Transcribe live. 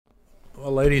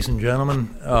Well, ladies and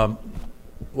gentlemen,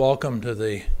 welcome to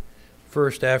the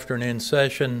first afternoon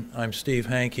session. I'm Steve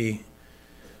Hankey,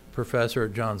 professor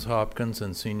at Johns Hopkins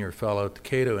and senior fellow at the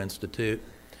Cato Institute.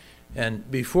 And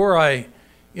before I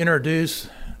introduce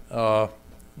the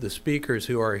speakers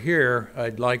who are here,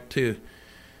 I'd like to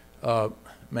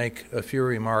make a few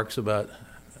remarks about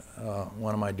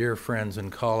one of my dear friends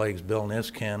and colleagues, Bill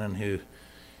Niskanen, who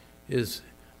is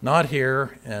not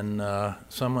here, and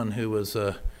someone who was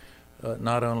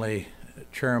not only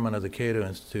chairman of the Cato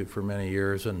Institute for many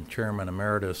years and chairman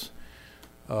emeritus,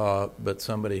 but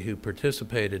somebody who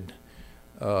participated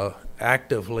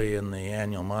actively in the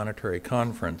annual monetary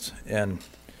conference. And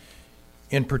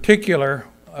in particular,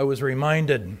 I was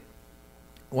reminded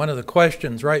one of the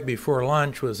questions right before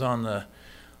lunch was on the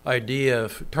idea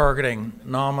of targeting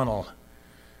nominal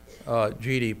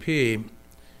GDP.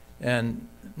 And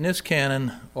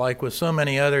Niskanen, like with so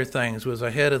many other things, was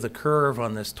ahead of the curve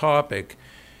on this topic.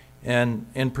 And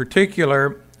in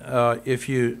particular, if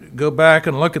you go back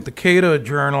and look at the Cato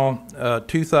Journal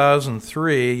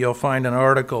 2003, you'll find an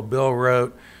article Bill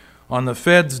wrote on the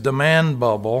Fed's demand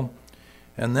bubble.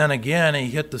 And then again, he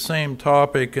hit the same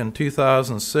topic in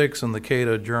 2006 in the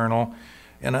Cato Journal,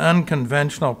 an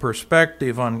unconventional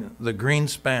perspective on the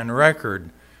Greenspan record,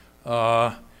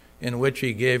 in which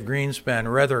he gave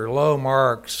Greenspan rather low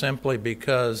marks simply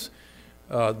because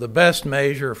the best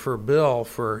measure for Bill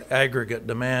for aggregate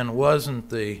demand wasn't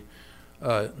the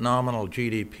nominal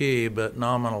GDP, but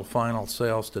nominal final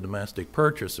sales to domestic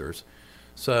purchasers.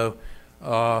 So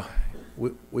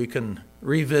we can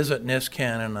revisit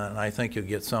Niskanen, and I think you'll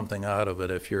get something out of it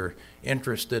if you're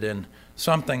interested in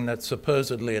something that's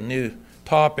supposedly a new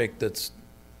topic that's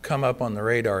come up on the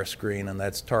radar screen, and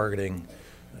that's targeting,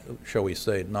 shall we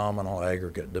say, nominal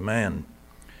aggregate demand.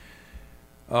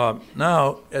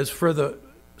 Now, as for the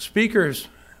speakers,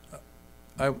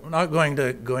 I'm not going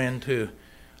to go into,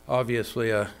 obviously,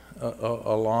 a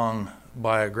long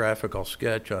biographical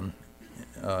sketch on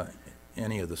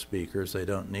any of the speakers. They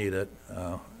don't need it,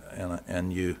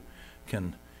 and you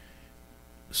can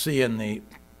see in the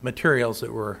materials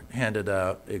that were handed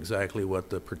out exactly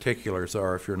what the particulars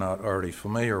are if you're not already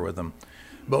familiar with them.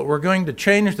 But we're going to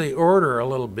change the order a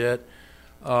little bit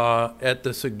at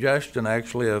the suggestion,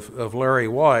 actually, of Larry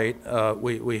White.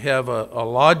 We have a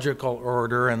logical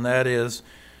order, and that is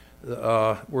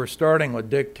we're starting with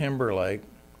Dick Timberlake.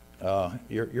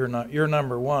 You're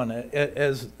number one.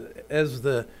 As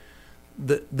the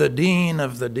dean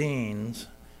of the deans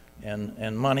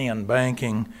and money and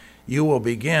banking, you will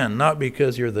begin, not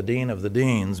because you're the dean of the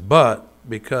deans, but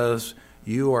because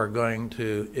you are going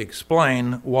to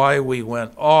explain why we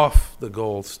went off the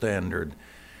gold standard.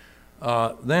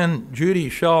 Then Judy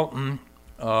Shelton,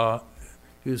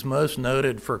 who's most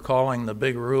noted for calling the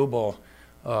big ruble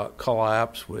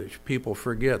collapse, which people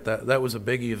forget, that was a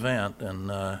big event,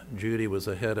 and Judy was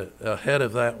ahead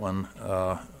of that one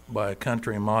by a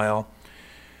country mile.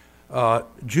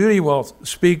 Judy will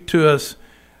speak to us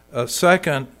a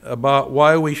second about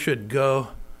why we should go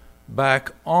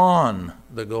back on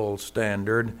the gold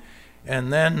standard,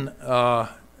 and then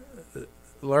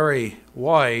Larry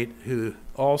White, who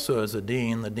also is the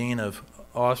dean of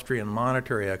Austrian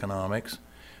monetary economics,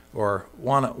 or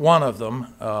one of them,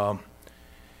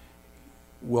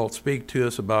 will speak to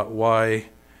us about why,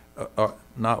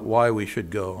 not why we should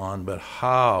go on, but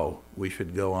how we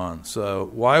should go on. So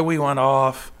why we went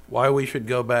off, why we should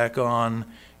go back on,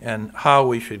 and how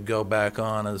we should go back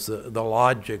on is the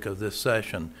logic of this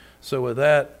session. So with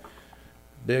that,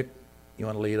 Dick, you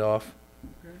want to lead off?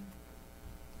 Okay.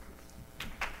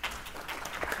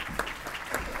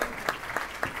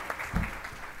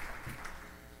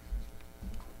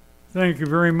 Thank you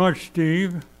very much,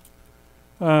 Steve.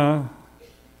 I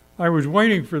was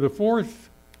waiting for the fourth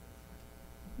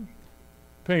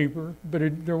paper,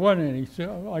 but there wasn't any,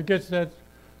 so I guess that's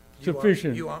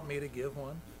sufficient. You want me to give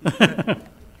one?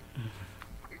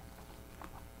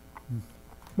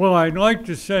 Well, I'd like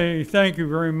to say thank you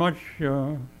very much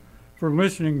for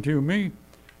listening to me.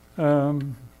 I'd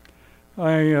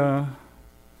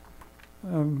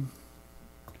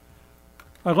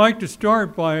like to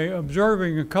start by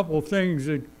observing a couple of things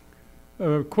that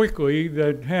quickly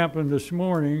that happened this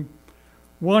morning.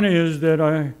 One is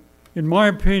that in my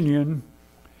opinion,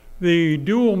 the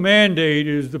dual mandate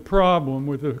is the problem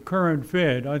with the current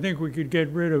Fed. I think we could get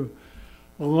rid of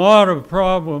a lot of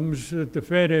problems that the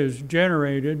Fed has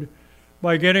generated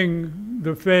by getting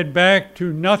the Fed back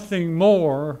to nothing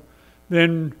more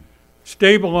than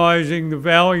stabilizing the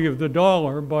value of the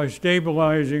dollar by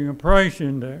stabilizing a price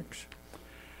index.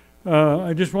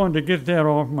 I just wanted to get that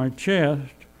off my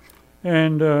chest.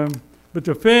 And But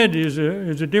the Fed is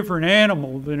a different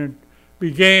animal than it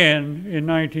began in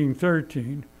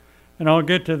 1913, and I'll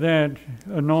get to that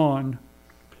anon.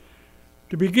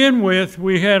 To begin with,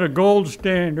 we had a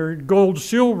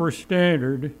gold-silver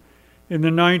standard in the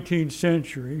 19th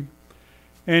century,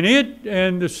 and it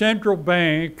and the central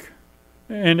bank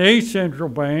and any central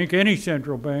bank,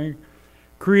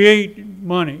 create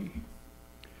money.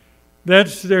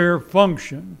 That's their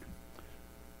function.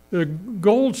 The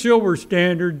gold-silver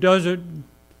standard does it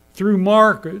through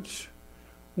markets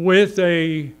with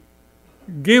a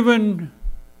given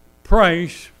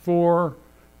price for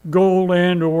gold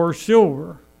and or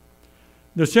silver.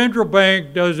 The central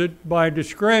bank does it by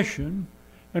discretion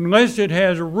unless it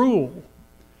has a rule.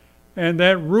 And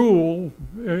that rule,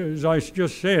 as I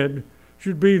just said,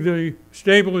 should be the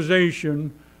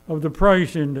stabilization of the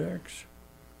price index.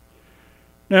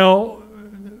 Now,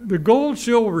 the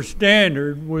gold-silver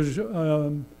standard was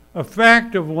a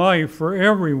fact of life for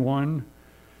everyone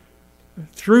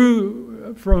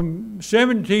from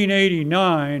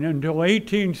 1789 until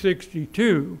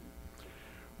 1862,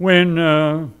 when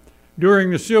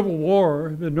during the Civil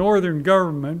War, the Northern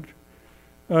government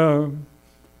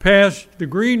passed the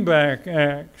Greenback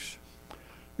Acts.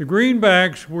 The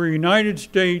Greenbacks were United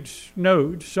States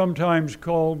notes, sometimes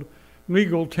called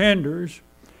legal tenders,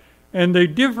 and they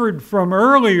differed from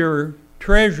earlier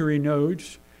Treasury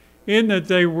notes in that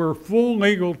they were full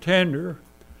legal tender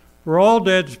for all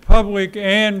debts, public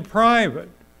and private.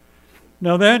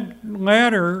 Now that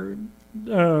latter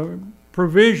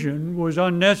provision was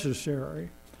unnecessary.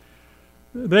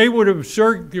 They would have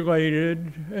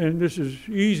circulated, and this is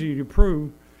easy to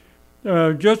prove,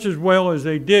 just as well as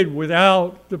they did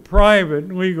without the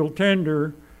private legal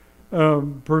tender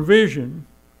provision.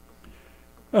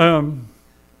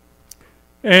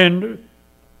 And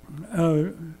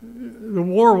the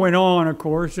war went on, of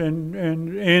course, and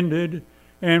ended,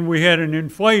 and we had an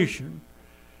inflation.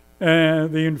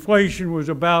 The inflation was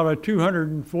about a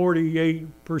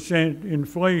 248%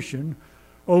 inflation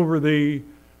over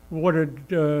what had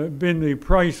been the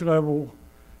price level,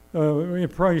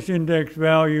 price index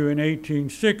value in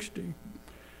 1860.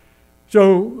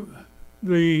 So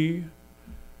there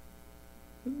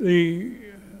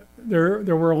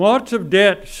were lots of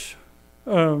debts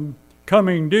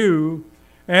coming due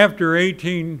after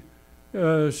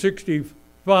 1865,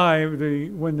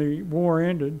 when the war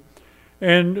ended,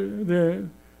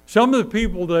 and some of the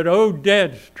people that owed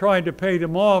debts tried to pay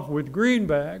them off with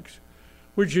greenbacks,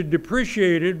 which had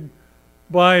depreciated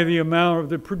by the amount of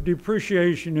the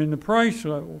depreciation in the price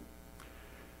level,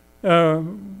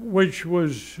 which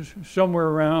was somewhere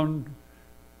around,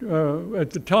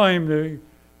 at the time the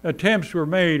attempts were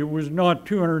made, it was not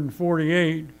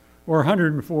 248 or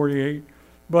 148,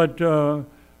 but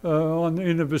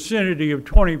in the vicinity of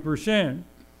 20%.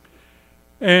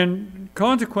 And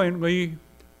consequently,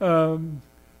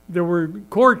 there were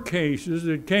court cases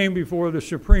that came before the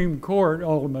Supreme Court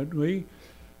ultimately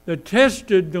that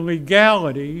tested the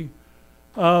legality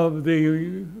of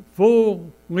the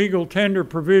full legal tender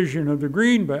provision of the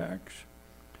greenbacks.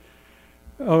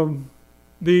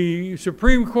 The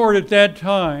Supreme Court at that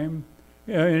time,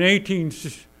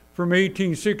 from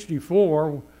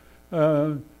 1864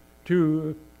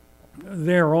 to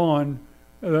thereon,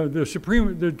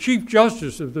 the Chief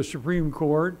Justice of the Supreme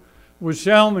Court was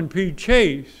Salmon P.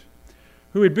 Chase,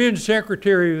 who had been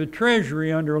Secretary of the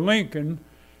Treasury under Lincoln,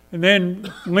 and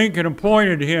then Lincoln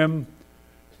appointed him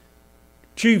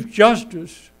Chief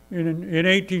Justice in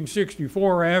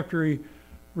 1864 after he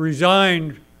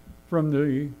resigned from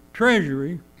the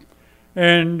Treasury,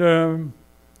 and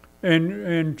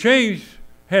Chase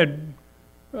had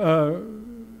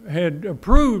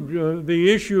approved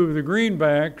the issue of the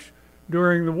greenbacks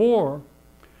during the war.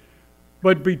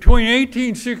 But between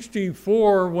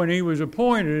 1864, when he was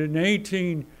appointed, and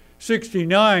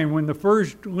 1869, when the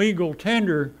first legal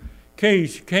tender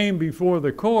case came before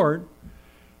the court,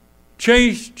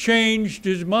 Chase changed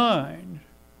his mind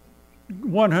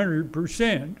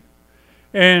 100%.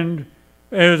 And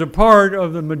as a part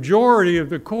of the majority of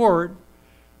the court,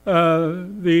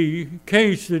 the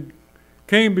case that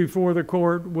came before the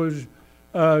court was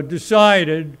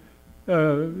decided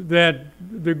that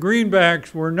the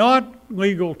greenbacks were not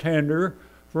legal tender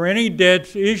for any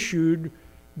debts issued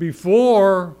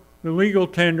before the legal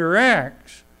tender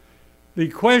acts. The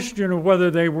question of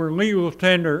whether they were legal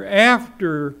tender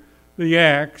after the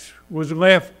acts was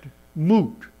left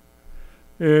moot.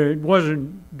 It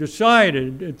wasn't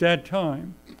decided at that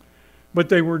time, but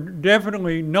they were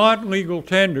definitely not legal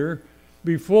tender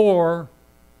before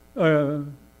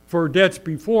for debts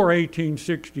before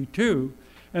 1862,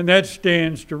 and that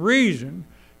stands to reason,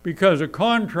 because a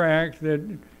contract that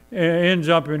ends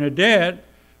up in a debt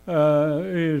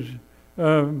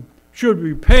should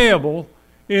be payable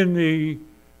in the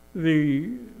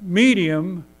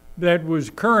medium that was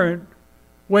current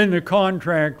when the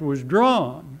contract was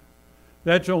drawn.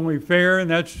 That's only fair, and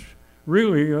that's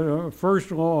really a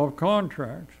first law of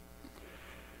contracts.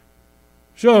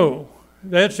 So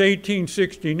that's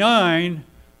 1869.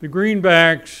 The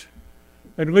greenbacks,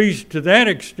 at least to that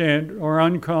extent, are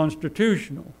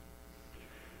unconstitutional.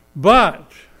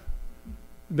 But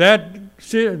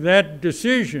that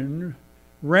decision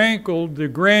rankled the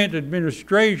Grant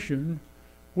administration,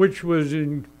 which was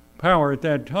in power at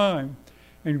that time.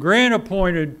 And Grant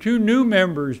appointed 2 new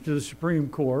members to the Supreme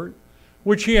Court,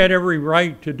 which he had every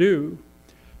right to do,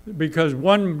 because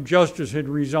one justice had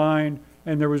resigned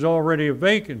and there was already a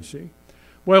vacancy.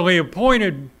 Well, he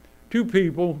appointed 2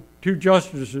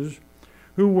 justices,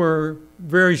 who were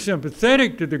very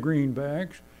sympathetic to the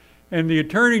greenbacks, and the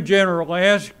Attorney General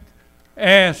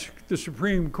asked the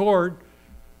Supreme Court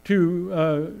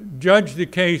to judge the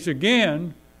case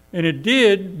again, and it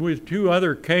did with 2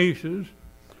 other cases,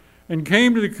 and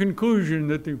came to the conclusion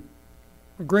that the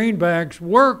greenbacks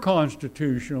were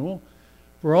constitutional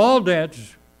for all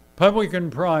debts, public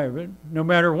and private, no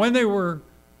matter when they were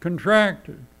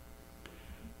contracted.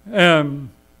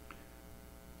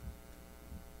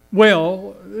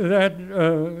 Well,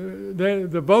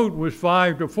 the vote was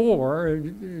 5-4.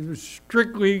 It was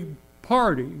strictly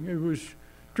party. It was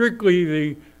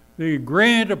strictly the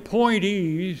Grant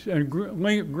appointees and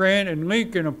Grant and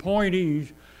Lincoln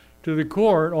appointees to the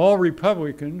court, all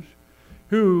Republicans,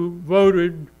 who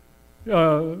voted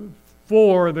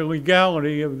for the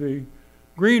legality of the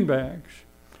greenbacks.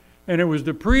 And it was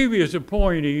the previous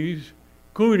appointees,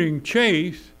 including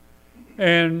Chase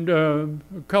and a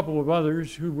couple of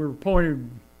others who were appointed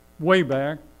way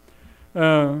back.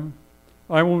 I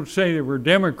won't say they were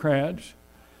Democrats,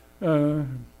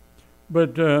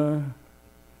 but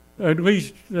at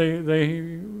least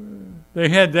they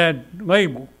had that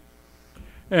label.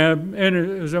 And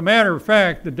as a matter of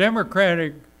fact, the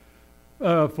Democratic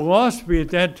philosophy at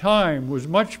that time was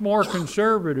much more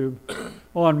conservative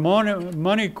on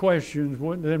money questions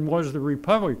than was the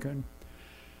Republican.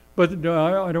 But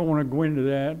I don't want to go into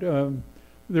that.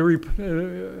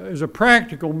 As a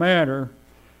practical matter,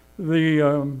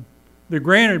 the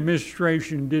Grant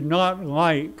administration did not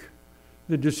like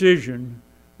the decision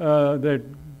that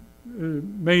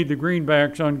made the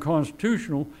greenbacks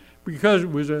unconstitutional, because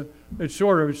it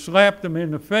sort of slapped them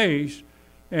in the face,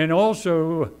 and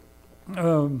also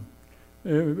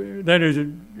that is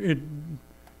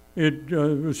it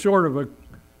was sort of a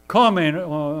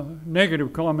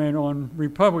negative comment on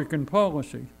Republican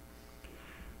policy.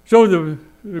 So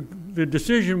the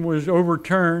decision was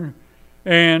overturned,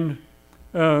 and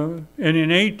in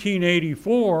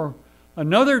 1884,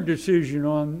 another decision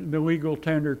on the legal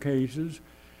tender cases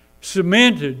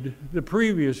cemented the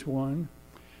previous one,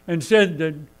 and said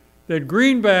that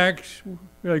greenbacks,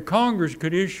 Congress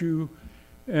could issue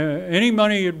any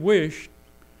money it wished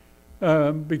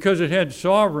because it had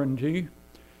sovereignty,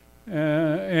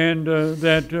 and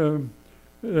that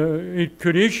it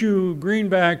could issue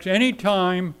greenbacks any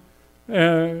time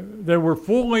there were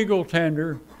full legal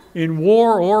tender in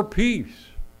war or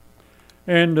peace.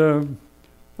 And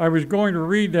I was going to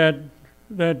read that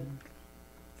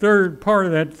third part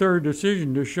of that third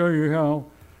decision to show you how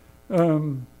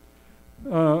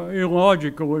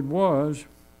illogical it was.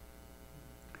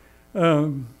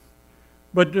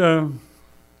 But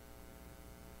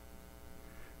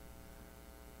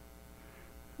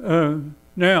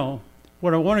now,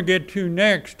 what I want to get to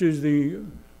next is the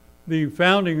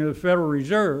founding of the Federal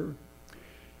Reserve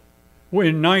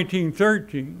in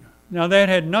 1913. Now, that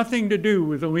had nothing to do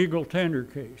with illegal tender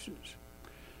cases.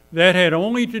 That had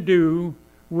only to do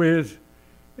with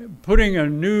putting a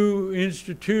new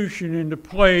institution into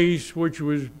place, which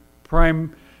was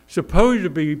supposed to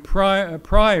be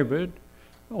private,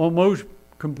 almost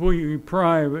completely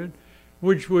private,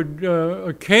 which would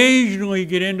occasionally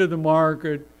get into the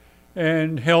market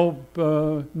and help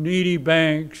needy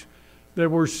banks that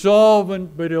were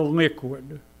solvent but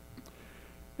illiquid.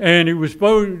 And it was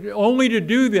supposed only to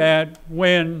do that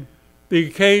when the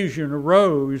occasion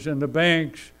arose and the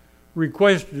banks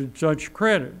requested such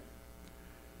credit.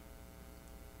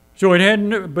 So it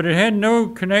had no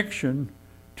connection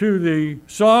to the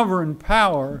sovereign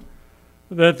power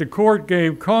that the court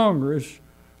gave Congress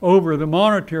over the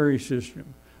monetary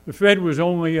system. The Fed was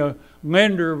only a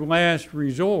lender of last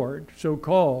resort,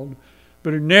 so-called,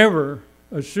 but it never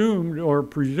assumed or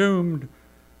presumed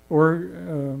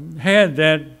or had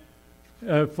that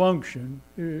function.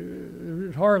 There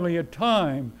was hardly a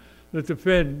time that the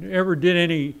Fed ever did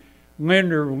any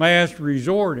lender last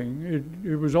resorting.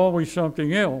 It was always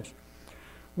something else.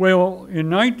 Well, in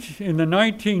the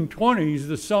 1920s,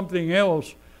 the something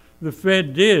else the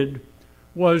Fed did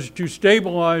was to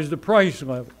stabilize the price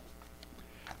level.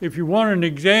 If you want an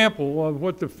example of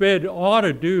what the Fed ought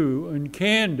to do and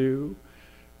can do,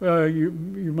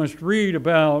 you must read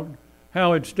about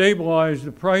how it stabilized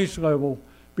the price level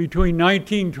between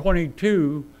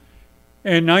 1922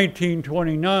 and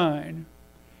 1929.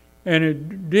 And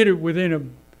it did it within a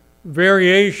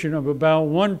variation of about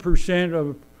 1%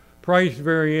 of price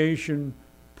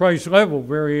level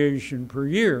variation per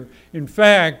year. In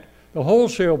fact, the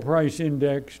wholesale price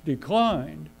index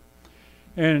declined,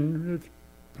 and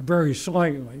very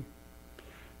slightly.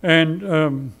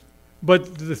 And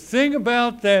but the thing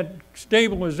about that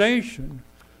stabilization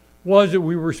was that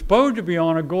we were supposed to be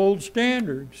on a gold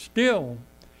standard still,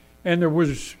 and there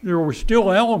were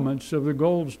still elements of the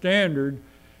gold standard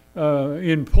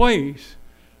in place.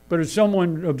 But as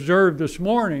someone observed this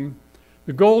morning,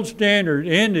 the gold standard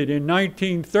ended in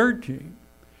 1913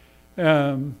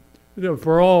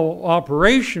 for all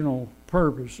operational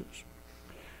purposes.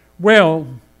 Well,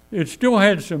 it still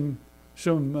had some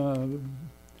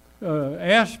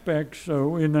aspects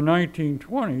in the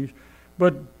 1920s,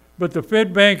 but the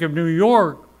Fed Bank of New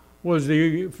York was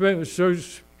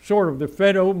sort of the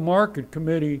Fed Open Market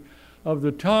Committee of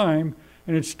the time,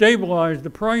 and it stabilized the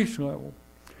price level.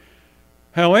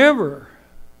 However,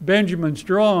 Benjamin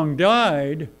Strong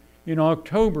died in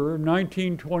October of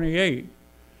 1928,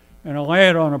 and I'll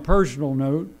add on a personal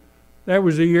note, that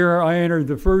was the year I entered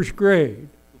the first grade.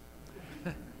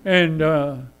 And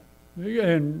I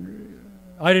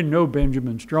didn't know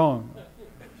Benjamin Strong,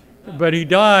 but he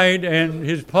died, and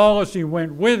his policy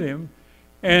went with him,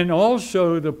 and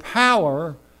also the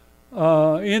power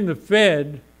in the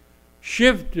Fed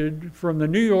shifted from the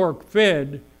New York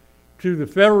Fed to the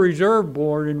Federal Reserve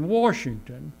Board in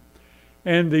Washington.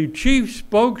 And the chief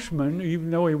spokesman, even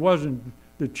though he wasn't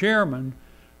the chairman,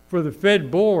 for the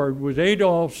Fed Board was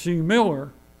Adolph C.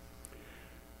 Miller,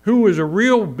 who was a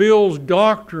real Bill's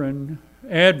doctrine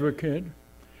advocate,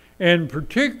 and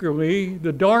particularly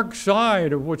the dark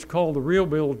side of what's called the real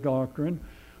Bill's doctrine,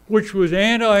 which was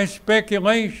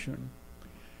anti-speculation.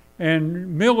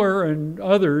 And Miller and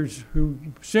others who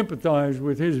sympathized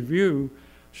with his view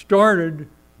started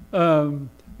an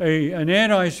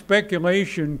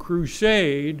anti-speculation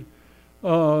crusade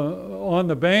on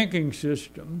the banking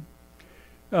system,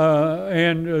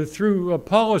 and through a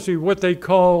policy, what they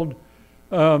called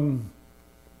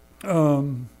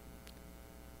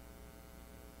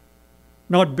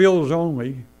not bills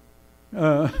only,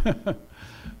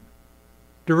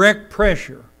 direct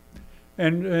pressure.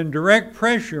 And direct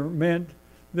pressure meant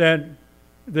that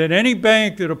any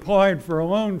bank that applied for a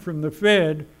loan from the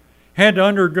Fed had to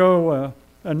undergo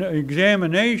an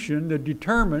examination that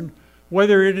determined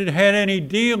whether it had had any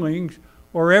dealings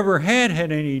or ever had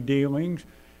any dealings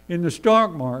in the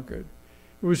stock market.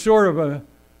 It was sort of a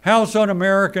House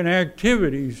Un-American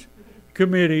Activities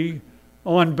Committee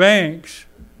on banks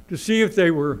to see if they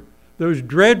were those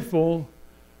dreadful,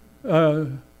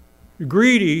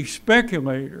 greedy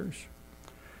speculators.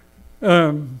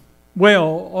 I'm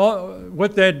going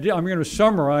to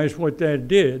summarize what that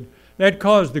did. That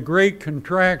caused the Great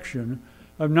Contraction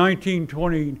of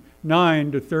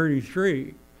 1929 to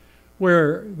 33,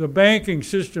 where the banking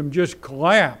system just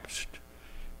collapsed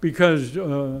because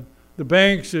the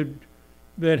banks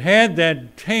that had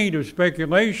that taint of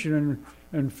speculation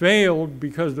and failed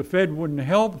because the Fed wouldn't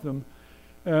help them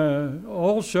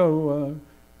also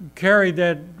carried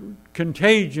that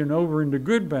contagion over into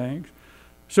good banks.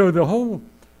 So the whole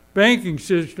banking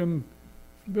system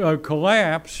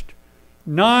collapsed.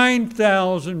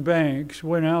 9,000 banks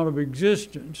went out of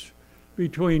existence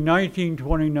between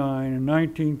 1929 and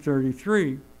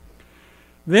 1933.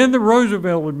 Then the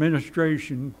Roosevelt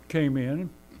administration came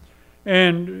in,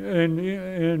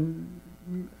 and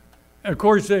of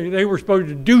course they were supposed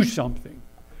to do something.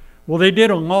 Well, they did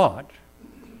a lot,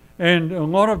 and a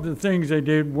lot of the things they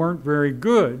did weren't very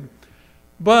good,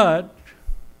 but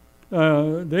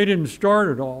they didn't start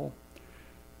it all.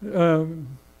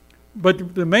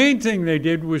 But the main thing they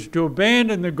did was to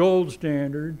abandon the gold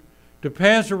standard, to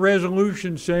pass a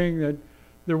resolution saying that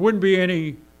there wouldn't be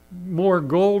any more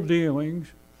gold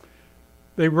dealings.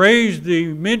 They raised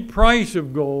the mint price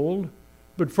of gold,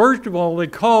 but first of all, they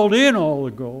called in all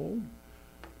the gold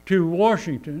to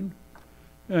Washington.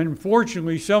 And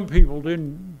fortunately, some people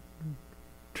didn't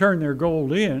turn their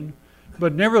gold in,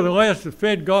 but nevertheless, the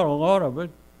Fed got a lot of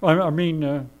it.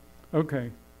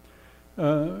 Okay.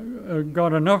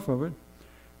 got enough of it.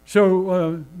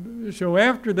 So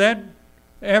after that,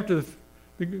 after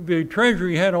the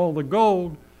Treasury had all the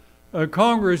gold,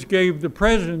 Congress gave the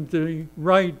president the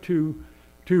right to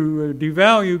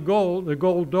devalue gold, the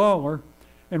gold dollar,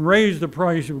 and raise the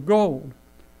price of gold,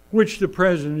 which the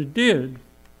president did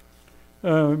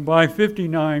by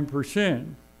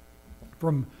 59%,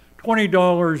 from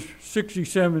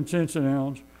 $20.67 an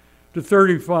ounce to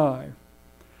 $35.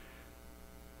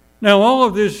 Now all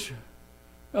of this,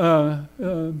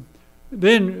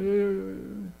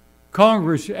 then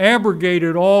Congress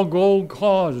abrogated all gold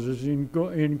clauses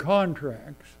in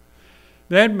contracts.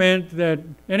 That meant that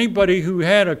anybody who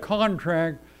had a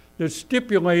contract that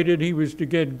stipulated he was to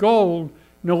get gold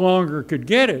no longer could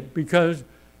get it, because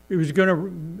it was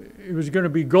going to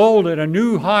be gold at a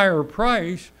new higher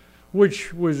price,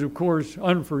 which was of course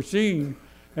unforeseen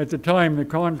at the time the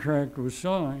contract was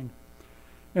signed.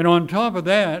 And on top of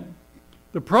that,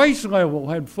 the price level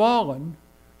had fallen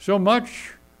so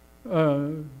much,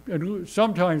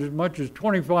 sometimes as much as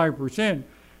 25%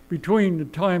 between the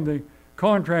time the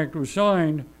contract was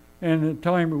signed and the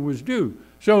time it was due.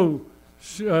 So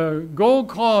gold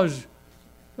clause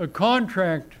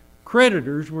contract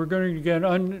creditors were going to get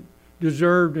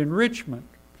undeserved enrichment,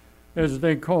 as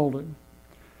they called it.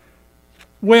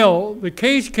 Well, the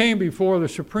case came before the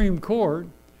Supreme Court,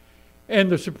 and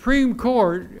the Supreme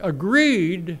Court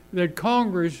agreed that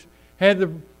Congress had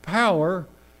the power,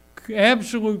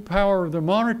 absolute power of the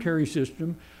monetary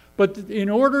system, but in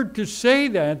order to say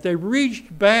that, they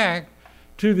reached back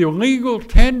to the legal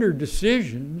tender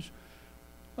decisions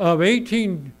of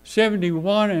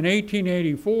 1871 and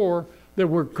 1884 that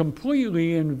were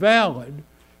completely invalid,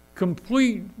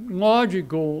 complete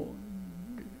logical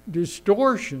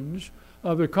distortions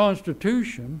of the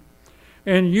Constitution,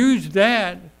 and used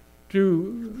that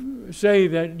to say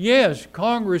that yes,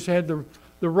 Congress had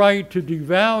the right to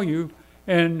devalue,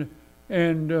 and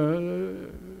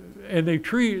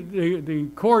the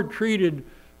court treated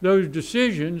those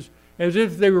decisions as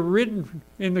if they were written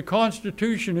in the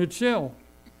Constitution itself.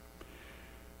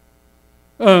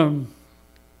 And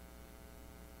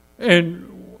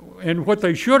what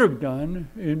they should have done,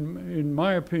 in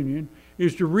my opinion,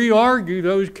 is to re-argue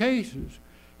those cases.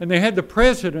 And they had the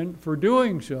precedent for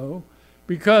doing so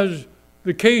because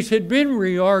the case had been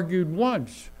re-argued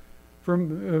once.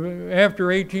 From after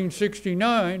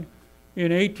 1869,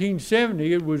 in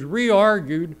 1870, it was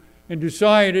re-argued and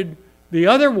decided the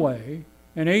other way.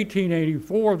 In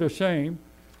 1884, the same.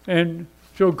 And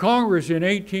so Congress in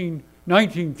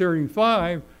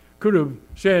 1935 could have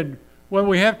said, well,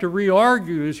 we have to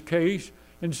re-argue this case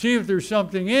and see if there's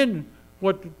something in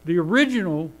what the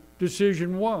original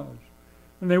decision was.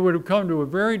 And they would have come to a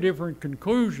very different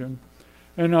conclusion.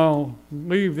 And I'll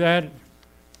leave that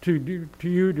to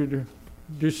you to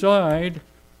decide.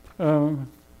 You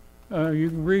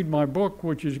can read my book,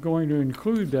 which is going to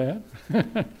include that.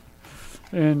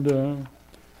 And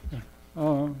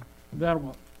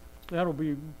that'll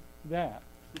be that.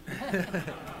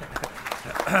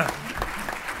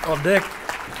 Well, Dick,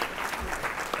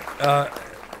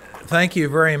 thank you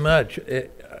very much.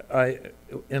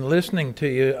 In listening to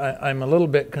you, I'm a little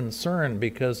bit concerned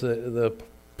because the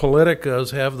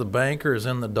politicos have the bankers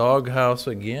in the doghouse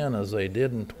again, as they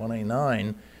did in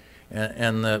 29,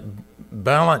 and the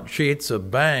balance sheets of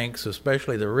banks,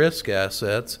 especially the risk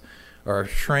assets, are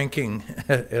shrinking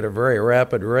at a very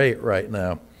rapid rate right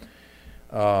now.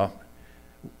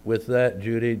 With that,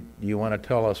 Judy, do you want to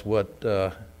tell us what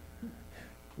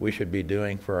we should be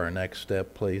doing for our next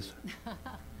step, please?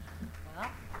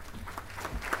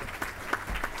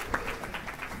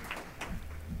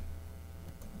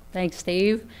 Thanks,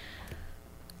 Steve.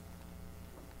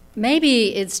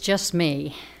 Maybe it's just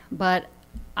me, but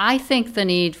I think the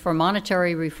need for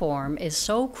monetary reform is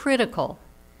so critical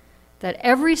that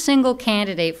every single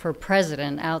candidate for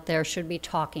president out there should be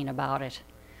talking about it.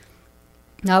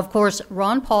 Now, of course,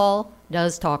 Ron Paul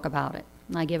does talk about it,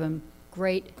 and I give him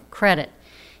great credit.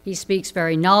 He speaks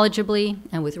very knowledgeably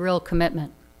and with real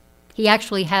commitment. He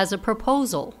actually has a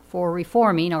proposal for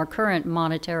reforming our current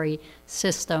monetary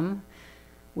system,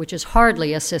 which is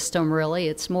hardly a system, really.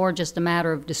 It's more just a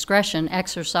matter of discretion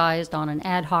exercised on an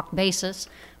ad hoc basis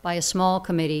by a small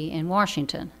committee in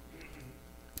Washington.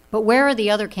 But where are the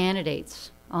other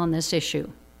candidates on this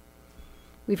issue?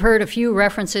 We've heard a few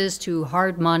references to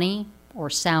hard money or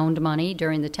sound money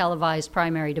during the televised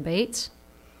primary debates.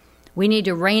 We need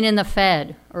to rein in the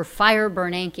Fed or fire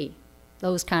Bernanke,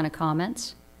 those kind of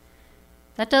comments.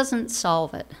 That doesn't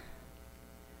solve it.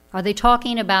 Are they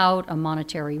talking about a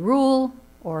monetary rule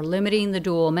or limiting the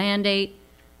dual mandate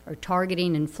or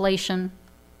targeting inflation?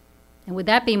 And would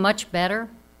that be much better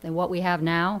than what we have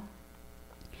now?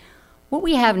 What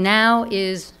we have now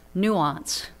is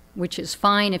nuance, which is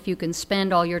fine if you can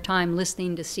spend all your time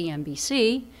listening to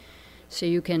CNBC, so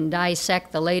you can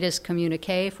dissect the latest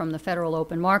communique from the Federal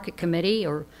Open Market Committee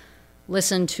or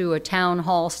listen to a town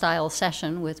hall-style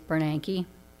session with Bernanke.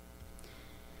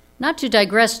 Not to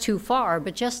digress too far,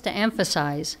 but just to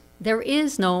emphasize, there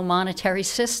is no monetary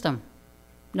system,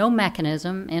 no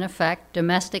mechanism in effect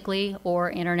domestically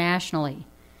or internationally.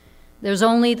 There's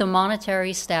only the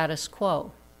monetary status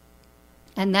quo,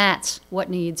 and that's what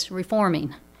needs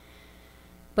reforming.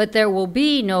 But there will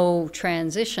be no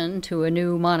transition to a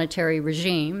new monetary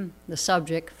regime, the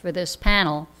subject for this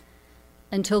panel,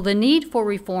 until the need for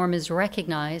reform is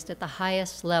recognized at the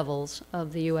highest levels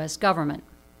of the U.S. government.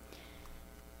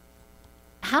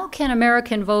 How can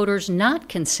American voters not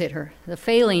consider the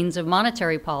failings of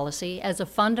monetary policy as a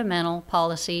fundamental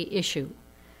policy issue?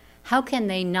 How can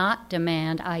they not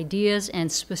demand ideas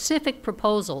and specific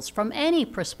proposals from any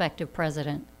prospective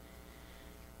president?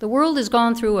 The world has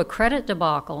gone through a credit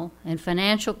debacle and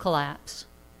financial collapse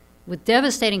with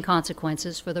devastating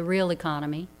consequences for the real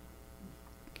economy.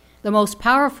 The most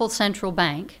powerful central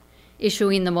bank,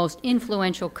 issuing the most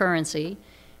influential currency,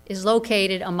 is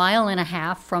located 1.5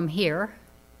 miles from here.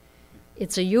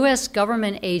 It's a U.S.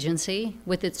 government agency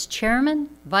with its chairman,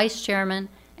 vice chairman,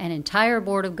 and entire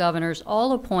board of governors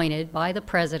all appointed by the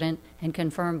president and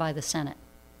confirmed by the Senate.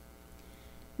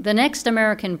 The next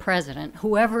American president,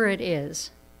 whoever it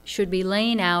is, should be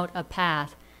laying out a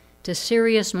path to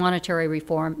serious monetary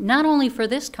reform, not only for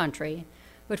this country,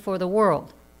 but for the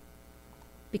world.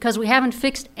 Because we haven't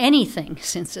fixed anything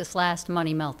since this last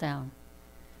money meltdown.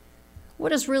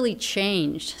 What has really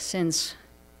changed since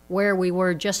where we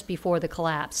were just before the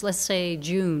collapse, let's say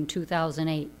June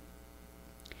 2008?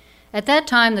 At that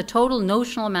time, the total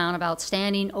notional amount of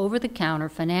outstanding over-the-counter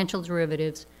financial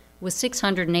derivatives was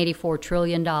 $684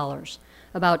 trillion,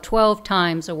 about 12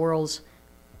 times the world's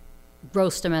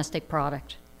gross domestic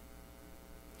product.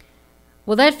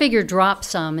 Well, that figure dropped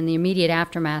some in the immediate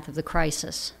aftermath of the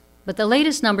crisis. But the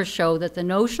latest numbers show that the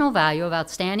notional value of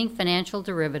outstanding financial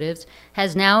derivatives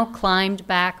has now climbed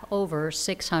back over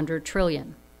 $600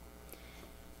 trillion.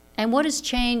 And what has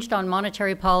changed on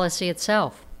monetary policy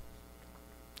itself?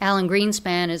 Alan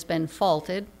Greenspan has been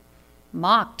faulted,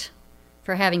 mocked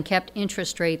for having kept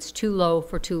interest rates too low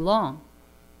for too long.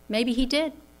 Maybe he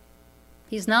did.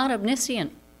 He's not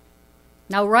omniscient.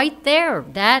 Now, right there,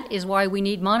 that is why we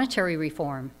need monetary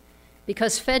reform.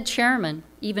 Because Fed chairmen,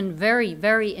 even very,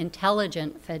 very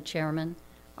intelligent Fed chairmen,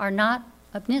 are not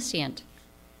omniscient.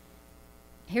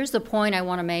 Here's the point I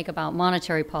want to make about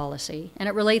monetary policy, and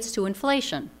it relates to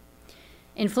inflation.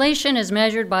 Inflation, as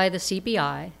measured by the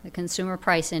CPI, the Consumer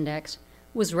Price Index,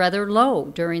 was rather low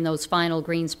during those final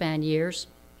Greenspan years,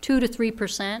 2 to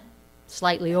 3%,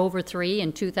 slightly over 3%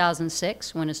 in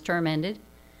 2006 when his term ended,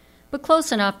 but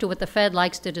close enough to what the Fed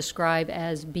likes to describe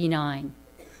as benign.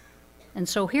 And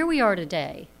so here we are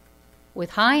today,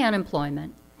 with high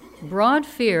unemployment, broad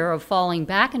fear of falling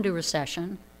back into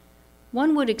recession.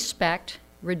 One would expect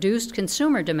reduced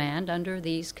consumer demand under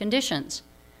these conditions.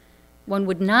 One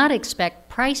would not expect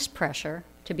price pressure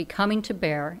to be coming to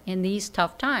bear in these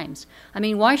tough times. I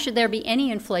mean, why should there be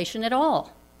any inflation at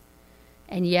all?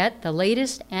 And yet, the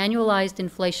latest annualized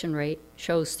inflation rate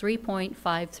shows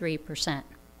 3.53%.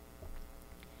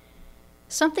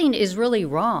 Something is really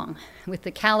wrong with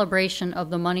the calibration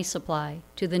of the money supply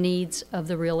to the needs of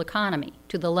the real economy,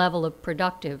 to the level of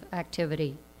productive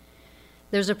activity.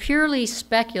 There's a purely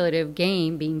speculative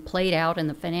game being played out in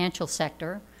the financial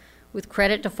sector with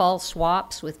credit default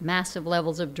swaps with massive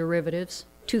levels of derivatives,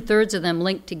 2/3 of them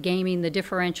linked to gaming the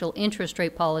differential interest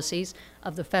rate policies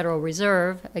of the Federal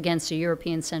Reserve against the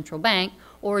European Central Bank,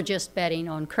 or just betting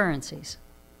on currencies.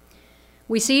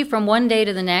 We see from one day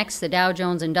to the next, the Dow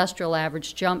Jones Industrial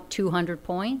Average jump 200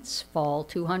 points, fall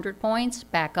 200 points,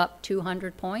 back up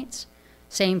 200 points.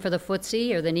 Same for the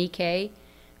FTSE or the Nikkei,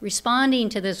 responding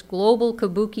to this global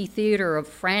kabuki theater of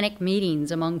frantic meetings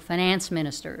among finance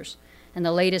ministers and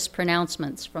the latest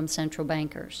pronouncements from central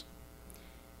bankers.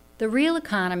 The real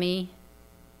economy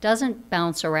doesn't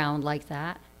bounce around like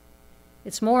that.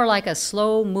 It's more like a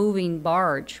slow-moving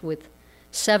barge with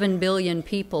 7 billion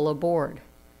people aboard.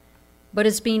 But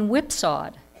it's being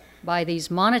whipsawed by these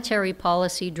monetary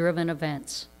policy-driven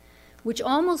events, which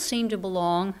almost seem to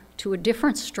belong to a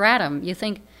different stratum. You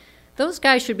think those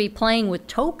guys should be playing with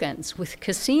tokens, with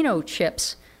casino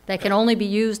chips that can only be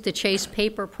used to chase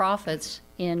paper profits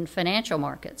in financial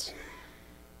markets.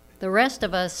 The rest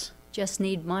of us just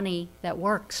need money that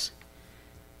works.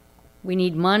 We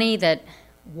need money that,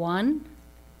 one,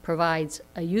 provides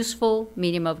a useful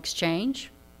medium of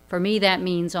exchange. For me, that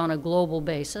means on a global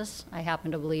basis. I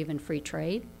happen to believe in free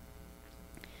trade.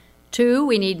 2,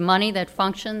 we need money that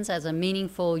functions as a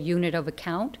meaningful unit of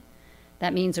account.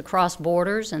 That means across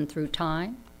borders and through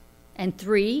time. And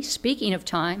 3, speaking of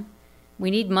time, we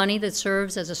need money that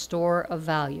serves as a store of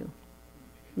value,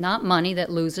 not money that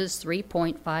loses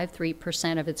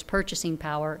 3.53% of its purchasing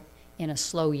power in a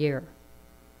slow year.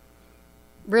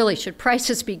 Really, should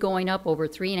prices be going up over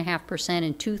 3.5%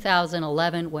 in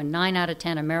 2011 when 9 out of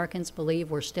 10 Americans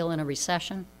believe we're still in a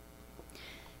recession?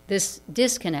 This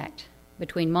disconnect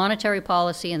between monetary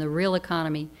policy and the real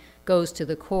economy goes to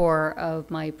the core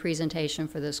of my presentation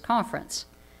for this conference.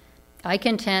 I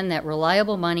contend that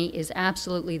reliable money is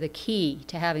absolutely the key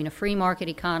to having a free market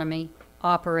economy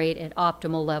operate at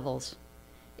optimal levels.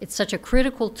 It's such a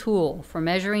critical tool for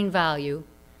measuring value,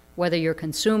 whether you're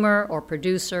consumer or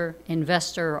producer,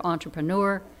 investor or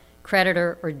entrepreneur,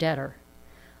 creditor or debtor.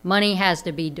 Money has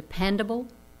to be dependable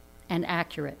and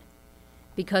accurate,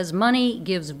 because money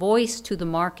gives voice to the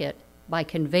market by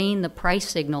conveying the price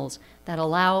signals that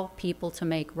allow people to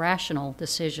make rational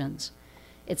decisions.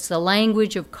 It's the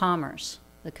language of commerce,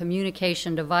 the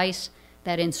communication device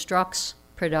that instructs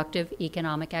productive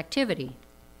economic activity.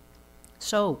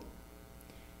 So,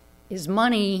 is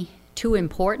money too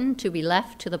important to be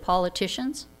left to the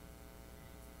politicians?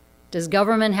 Does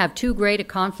government have too great a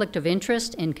conflict of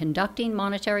interest in conducting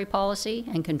monetary policy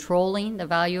and controlling the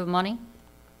value of money?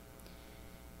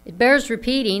 It bears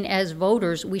repeating, as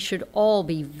voters, we should all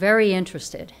be very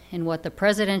interested in what the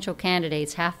presidential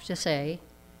candidates have to say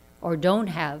or don't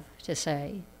have to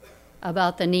say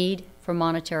about the need for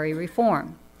monetary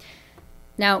reform.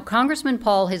 Now, Congressman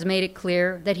Paul has made it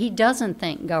clear that he doesn't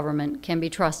think government can be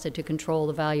trusted to control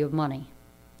the value of money,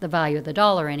 the value of the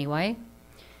dollar anyway.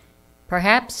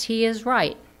 Perhaps he is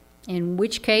right, in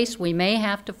which case we may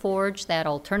have to forge that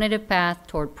alternative path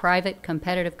toward private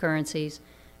competitive currencies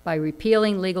by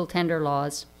repealing legal tender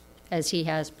laws, as he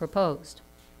has proposed.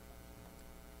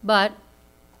 But,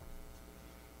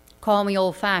 call me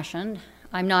old-fashioned,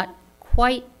 I'm not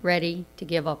quite ready to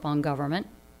give up on government.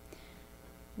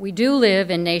 We do live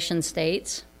in nation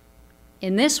states.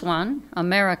 In this one,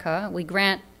 America, we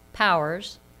grant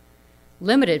powers,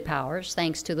 limited powers,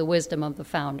 thanks to the wisdom of the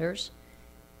founders.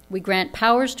 We grant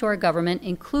powers to our government,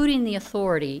 including the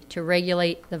authority to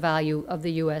regulate the value of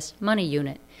the U.S. money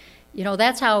unit. You know,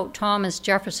 that's how Thomas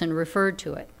Jefferson referred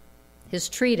to it. His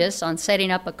treatise on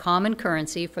setting up a common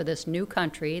currency for this new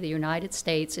country, the United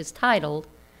States, is titled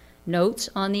Notes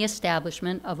on the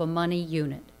Establishment of a Money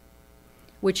Unit,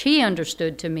 which he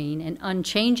understood to mean an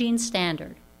unchanging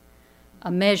standard,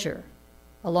 a measure,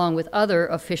 along with other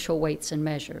official weights and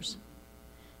measures.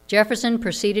 Jefferson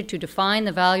proceeded to define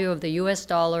the value of the U.S.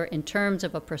 dollar in terms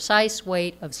of a precise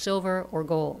weight of silver or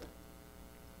gold.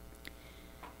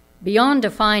 Beyond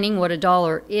defining what a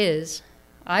dollar is,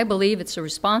 I believe it's the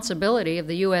responsibility of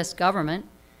the U.S. government,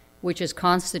 which is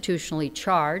constitutionally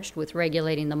charged with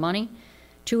regulating the money,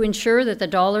 to ensure that the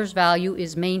dollar's value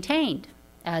is maintained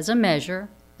as a measure,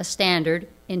 a standard,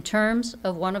 in terms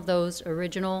of one of those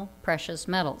original precious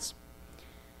metals.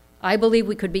 I believe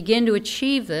we could begin to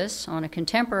achieve this on a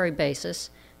contemporary basis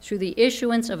through the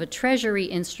issuance of a treasury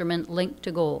instrument linked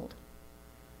to gold,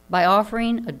 by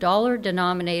offering a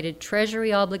dollar-denominated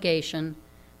treasury obligation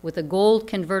with a gold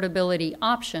convertibility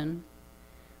option.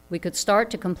 We could start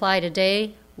to comply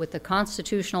today with the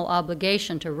constitutional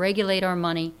obligation to regulate our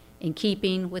money in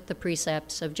keeping with the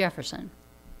precepts of Jefferson.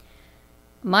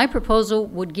 My proposal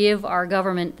would give our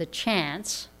government the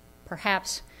chance,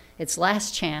 perhaps its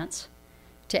last chance,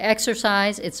 to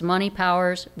exercise its money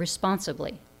powers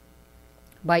responsibly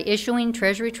by issuing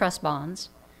Treasury trust bonds,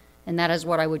 and that is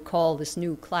what I would call this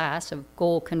new class of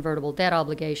gold convertible debt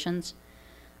obligations.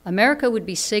 America would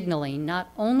be signaling not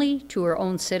only to her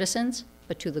own citizens,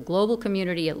 but to the global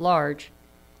community at large,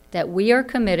 that we are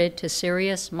committed to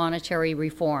serious monetary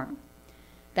reform,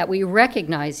 that we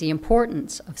recognize the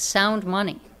importance of sound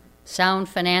money, sound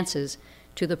finances,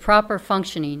 to the proper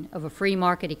functioning of a free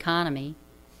market economy,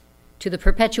 to the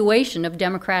perpetuation of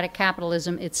democratic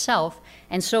capitalism itself,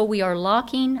 and so we are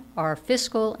locking our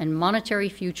fiscal and monetary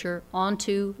future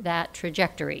onto that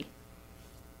trajectory.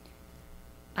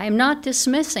 I am not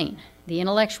dismissing the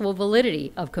intellectual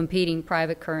validity of competing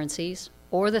private currencies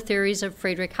or the theories of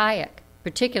Friedrich Hayek,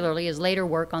 particularly his later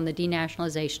work on the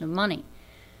denationalization of money.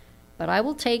 But I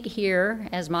will take here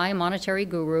as my monetary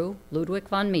guru Ludwig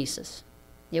von Mises.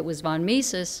 It was von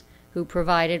Mises who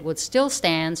provided what still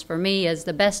stands for me as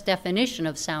the best definition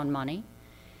of sound money.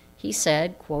 He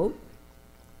said, quote,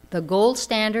 "The gold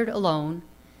standard alone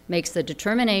makes the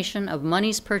determination of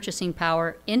money's purchasing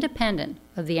power independent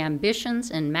of the ambitions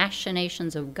and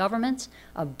machinations of governments,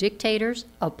 of dictators,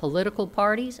 of political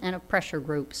parties, and of pressure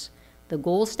groups. The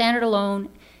gold standard alone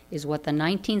is what the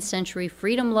 19th century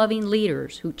freedom-loving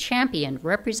leaders who championed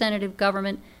representative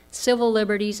government, civil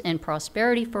liberties, and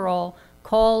prosperity for all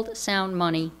called sound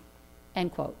money,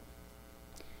 end quote.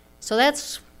 So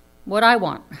that's what I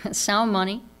want, sound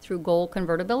money through gold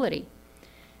convertibility.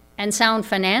 And sound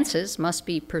finances must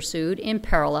be pursued in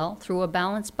parallel through a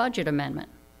balanced budget amendment.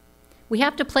 We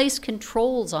have to place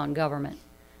controls on government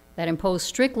that impose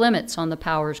strict limits on the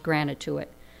powers granted to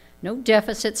it. No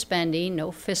deficit spending,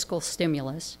 no fiscal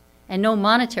stimulus, and no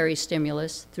monetary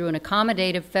stimulus through an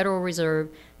accommodative Federal Reserve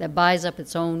that buys up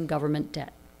its own government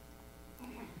debt.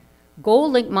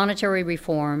 Gold-linked monetary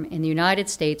reform in the United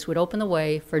States would open the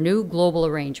way for new global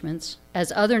arrangements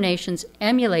as other nations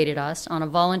emulated us on a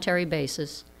voluntary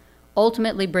basis,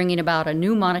 ultimately bringing about a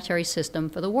new monetary system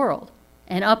for the world,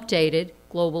 an updated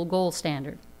global gold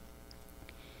standard.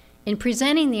 In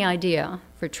presenting the idea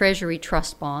for Treasury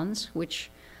trust bonds, which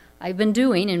I've been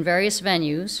doing in various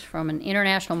venues, from an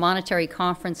international monetary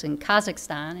conference in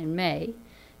Kazakhstan in May,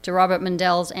 to Robert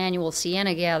Mundel's annual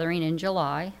Siena gathering in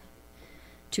July,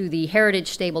 to the Heritage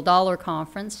Stable Dollar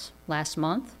Conference last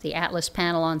month, the Atlas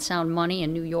Panel on Sound Money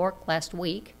in New York last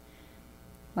week.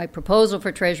 My proposal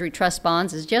for Treasury trust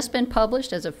bonds has just been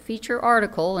published as a feature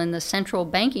article in the Central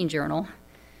Banking Journal.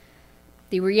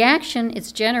 The reaction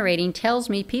it's generating tells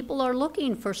me people are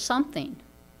looking for something,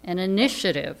 an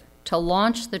initiative to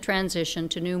launch the transition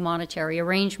to new monetary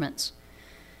arrangements.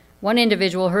 One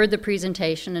individual heard the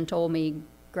presentation and told me,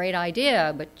 great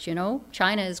idea, but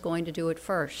China is going to do it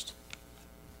first.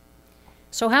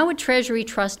 So how would Treasury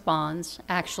trust bonds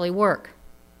actually work?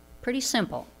 Pretty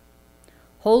simple.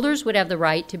 Holders would have the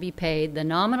right to be paid the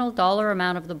nominal dollar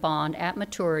amount of the bond at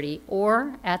maturity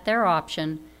or, at their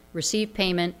option, receive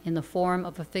payment in the form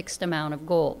of a fixed amount of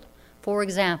gold. For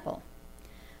example,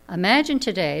 imagine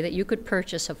today that you could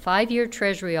purchase a 5-year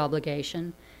Treasury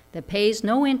obligation that pays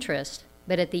no interest,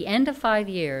 but at the end of 5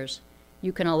 years,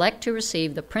 you can elect to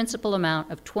receive the principal amount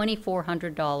of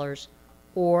 $2,400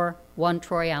 or 1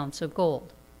 troy ounce of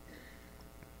gold.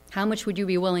 How much would you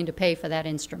be willing to pay for that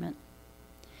instrument?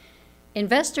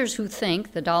 Investors who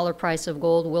think the dollar price of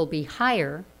gold will be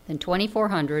higher than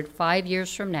 $2,400 5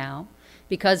 years from now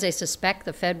because they suspect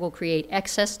the Fed will create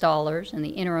excess dollars in the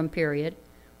interim period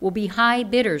will be high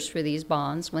bidders for these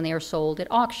bonds when they are sold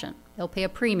at auction. They'll pay a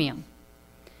premium.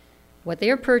 What they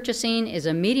are purchasing is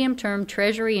a medium-term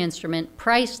Treasury instrument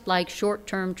priced like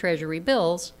short-term Treasury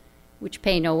bills, which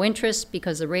pay no interest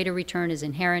because the rate of return is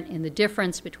inherent in the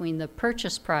difference between the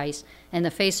purchase price and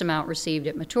the face amount received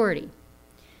at maturity.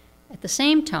 At the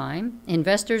same time,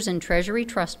 investors in Treasury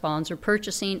trust bonds are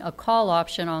purchasing a call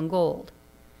option on gold.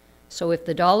 So if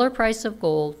the dollar price of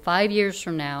gold 5 years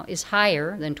from now is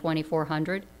higher than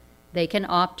 $2,400, they can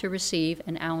opt to receive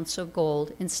an ounce of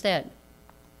gold instead.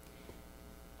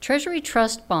 Treasury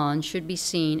trust bonds should be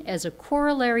seen as a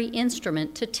corollary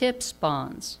instrument to TIPS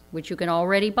bonds, which you can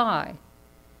already buy.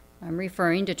 I'm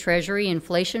referring to Treasury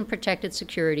inflation-protected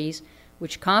securities,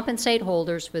 which compensate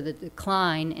holders for the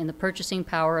decline in the purchasing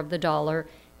power of the dollar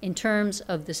in terms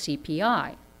of the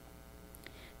CPI.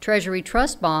 Treasury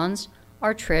trust bonds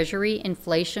are Treasury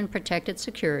inflation-protected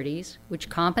securities, which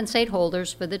compensate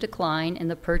holders for the decline in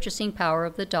the purchasing power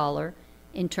of the dollar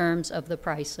in terms of the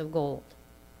price of gold.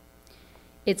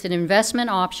 It's an investment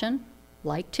option,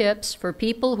 like TIPS, for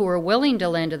people who are willing to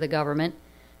lend to the government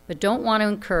but don't want to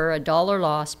incur a dollar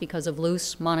loss because of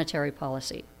loose monetary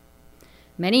policy.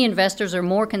 Many investors are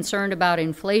more concerned about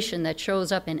inflation that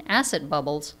shows up in asset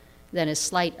bubbles than as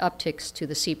slight upticks to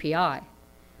the CPI.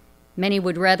 Many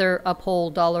would rather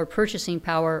uphold dollar purchasing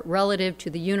power relative to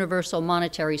the universal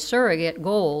monetary surrogate,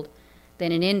 gold,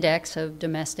 than an index of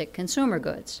domestic consumer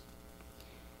goods.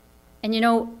 And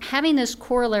having this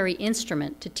corollary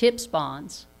instrument to TIPS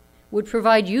bonds would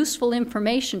provide useful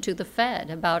information to the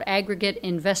Fed about aggregate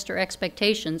investor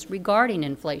expectations regarding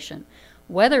inflation,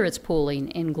 whether it's pooling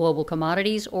in global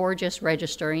commodities or just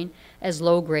registering as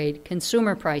low-grade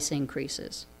consumer price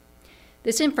increases.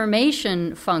 This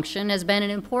information function has been an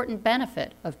important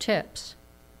benefit of TIPS,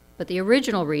 but the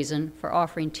original reason for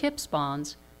offering TIPS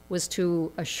bonds was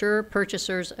to assure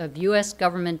purchasers of U.S.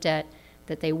 government debt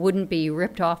that they wouldn't be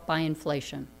ripped off by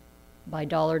inflation, by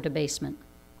dollar debasement.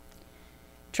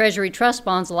 Treasury trust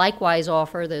bonds likewise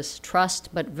offer this trust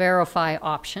but verify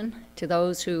option to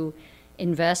those who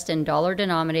invest in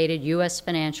dollar-denominated U.S.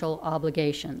 financial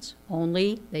obligations.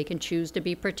 Only they can choose to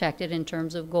be protected in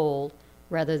terms of gold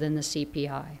rather than the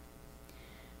CPI.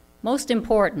 Most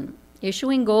important,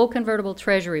 issuing gold convertible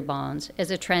treasury bonds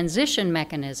as a transition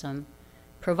mechanism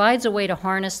provides a way to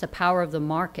harness the power of the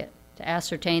market to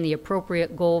ascertain the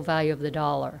appropriate gold value of the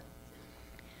dollar.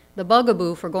 The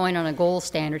bugaboo for going on a gold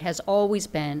standard has always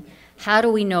been, how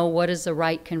do we know what is the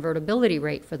right convertibility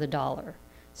rate for the dollar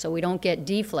so we don't get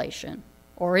deflation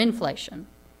or inflation?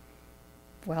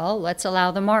 Well, let's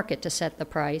allow the market to set the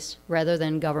price rather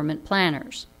than government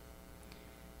planners.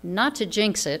 Not to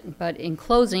jinx it, but in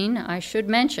closing, I should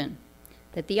mention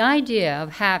that the idea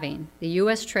of having the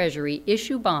U.S. Treasury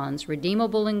issue bonds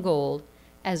redeemable in gold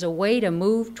as a way to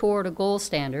move toward a gold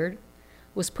standard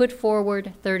was put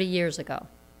forward 30 years ago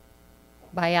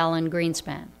by Alan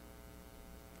Greenspan.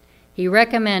 He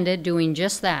recommended doing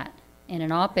just that in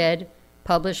an op-ed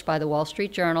published by the Wall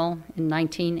Street Journal in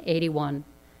 1981,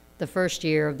 the first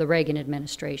year of the Reagan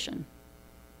administration.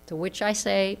 To which I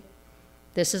say,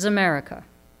 this is America.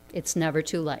 It's never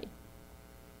too late.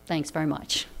 Thanks very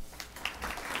much.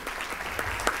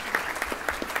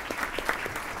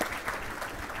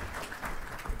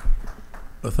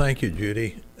 Well, thank you,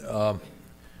 Judy.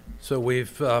 So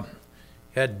we've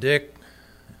had Dick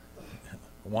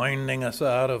winding us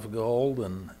out of gold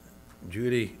and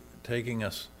Judy taking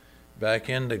us back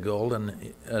into gold.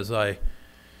 And as I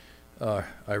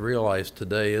realize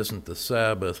today isn't the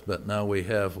Sabbath, but now we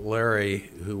have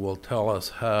Larry who will tell us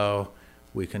how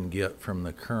we can get from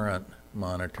the current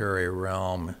monetary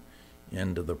realm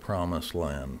into the promised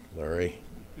land. Larry?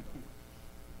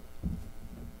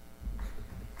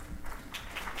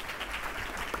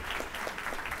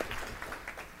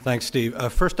 Thanks, Steve.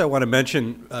 First, I want to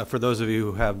mention, for those of you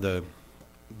who have the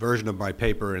version of my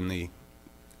paper in the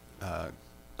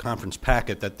conference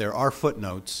packet, that there are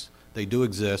footnotes. They do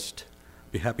exist.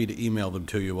 Be happy to email them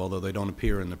to you, although they don't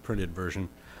appear in the printed version.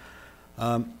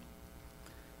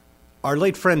 Our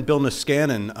late friend Bill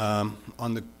Niskanen,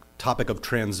 on the topic of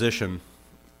transition,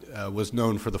 was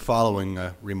known for the following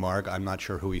remark. I'm not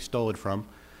sure who he stole it from,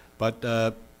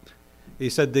 but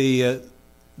he said the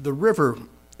river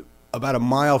about a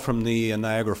mile from the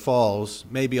Niagara Falls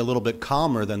may be a little bit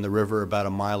calmer than the river about a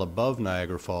mile above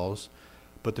Niagara Falls,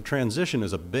 but the transition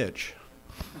is a bitch.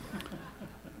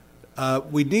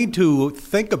 We need to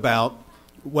think about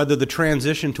whether the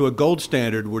transition to a gold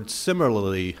standard would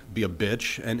similarly be a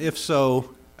bitch, and if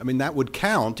so, I mean, that would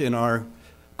count in our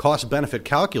cost-benefit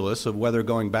calculus of whether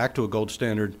going back to a gold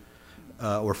standard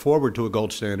or forward to a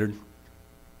gold standard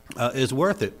is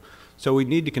worth it. So we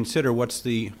need to consider what's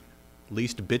the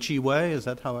least bitchy way, is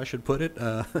that how I should put it?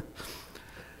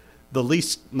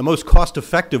 The most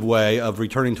cost-effective way of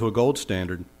returning to a gold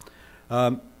standard.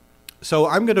 So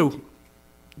I'm going to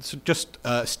just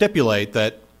stipulate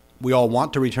that we all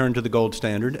want to return to the gold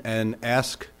standard and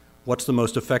ask what's the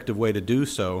most effective way to do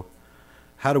so.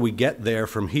 How do we get there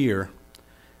from here?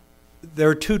 There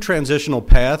are two transitional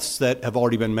paths that have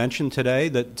already been mentioned today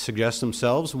that suggest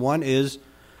themselves. One is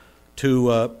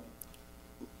to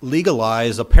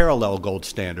legalize a parallel gold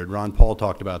standard. Ron Paul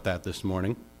talked about that this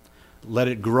morning. Let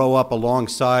it grow up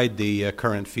alongside the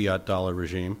current fiat dollar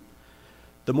regime.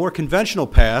 The more conventional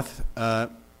path,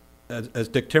 as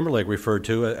Dick Timberlake referred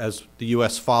to, as the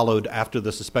U.S. followed after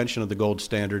the suspension of the gold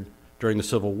standard during the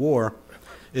Civil War,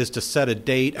 is to set a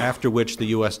date after which the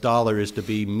U.S. dollar is to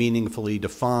be meaningfully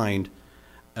defined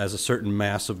as a certain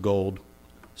mass of gold,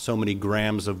 so many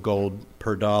grams of gold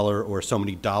per dollar, or so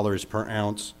many dollars per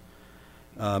ounce.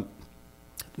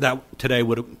 That today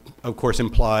would, of course,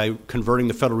 imply converting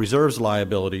the Federal Reserve's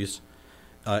liabilities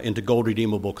into gold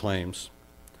redeemable claims.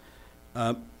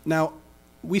 Now,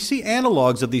 we see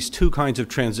analogs of these two kinds of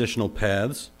transitional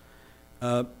paths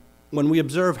when we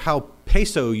observe how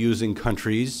peso-using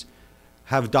countries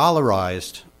have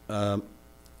dollarized.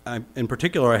 In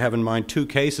particular, I have in mind two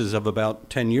cases of about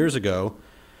 10 years ago.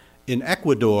 In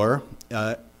Ecuador,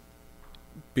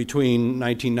 between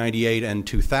 1998 and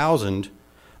 2000,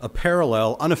 a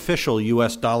parallel, unofficial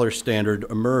U.S. dollar standard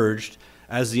emerged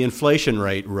as the inflation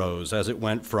rate rose, as it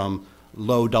went from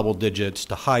low double digits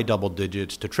to high double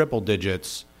digits to triple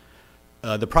digits.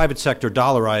 The private sector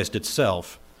dollarized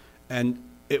itself, and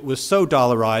it was so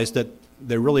dollarized that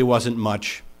there really wasn't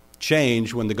much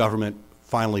change when the government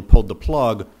finally pulled the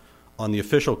plug on the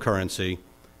official currency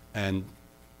and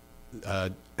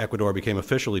Ecuador became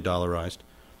officially dollarized.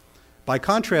 By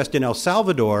contrast, in El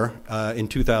Salvador in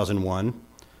 2001,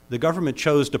 the government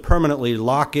chose to permanently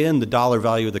lock in the dollar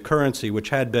value of the currency, which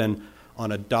had been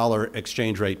on a dollar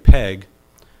exchange rate peg,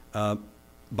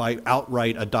 by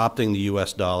outright adopting the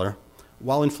U.S. dollar,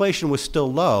 while inflation was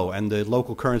still low and the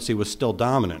local currency was still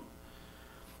dominant.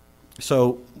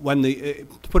 So to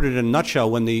put it in a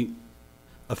nutshell, when the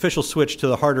official switch to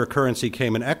the harder currency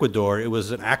came in Ecuador, it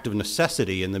was an act of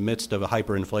necessity in the midst of a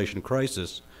hyperinflation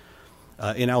crisis.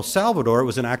 In El Salvador, it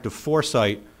was an act of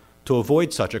foresight to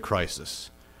avoid such a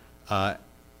crisis.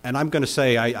 And I'm going to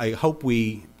say I hope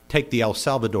we take the El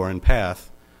Salvadoran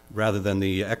path rather than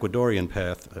the Ecuadorian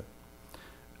path.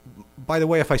 By the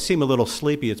way, if I seem a little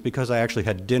sleepy, it's because I actually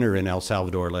had dinner in El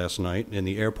Salvador last night in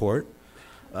the airport,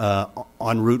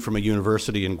 en route from a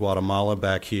university in Guatemala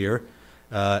back here.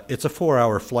 It's a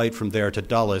 4-hour flight from there to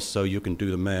Dulles, so you can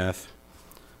do the math.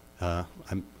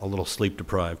 I'm a little sleep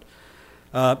deprived.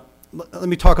 Let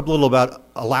me talk a little about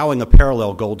allowing a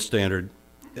parallel gold standard.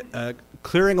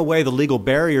 Clearing away the legal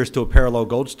barriers to a parallel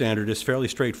gold standard is fairly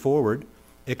straightforward.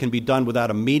 It can be done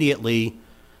without immediately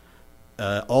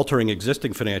altering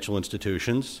existing financial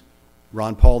institutions.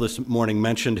 Ron Paul this morning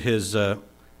mentioned his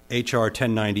H.R.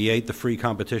 1098, the Free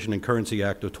Competition and Currency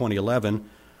Act of 2011,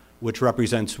 which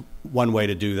represents one way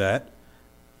to do that.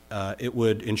 It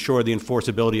would ensure the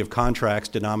enforceability of contracts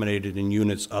denominated in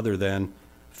units other than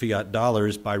fiat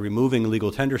dollars by removing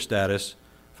legal tender status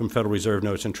from Federal Reserve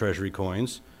notes and Treasury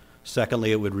coins.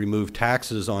 Secondly, it would remove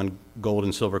taxes on gold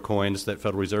and silver coins that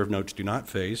Federal Reserve notes do not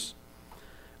face.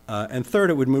 And third,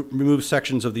 it would remove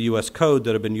sections of the U.S. Code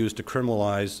that have been used to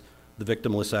criminalize the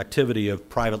victimless activity of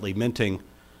privately minting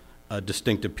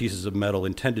distinctive pieces of metal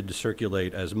intended to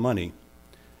circulate as money.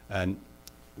 And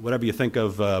whatever you think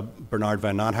of Bernard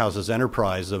van Nothaus's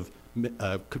enterprise of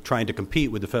trying to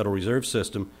compete with the Federal Reserve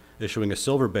System, issuing a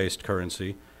silver-based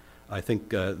currency, I think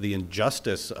the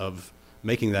injustice of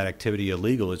making that activity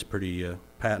illegal is pretty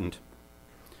patent.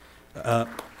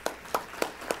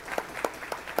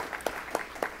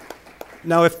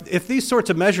 Now, if these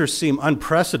sorts of measures seem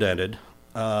unprecedented,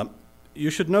 you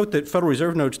should note that Federal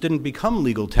Reserve notes didn't become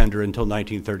legal tender until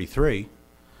 1933.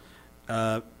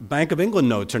 Bank of England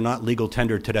notes are not legal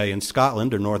tender today in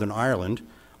Scotland or Northern Ireland,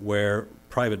 where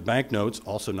private bank notes,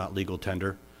 also not legal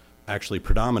tender, actually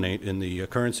predominate in the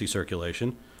currency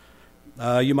circulation.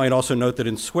 You might also note that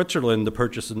in Switzerland, the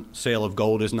purchase and sale of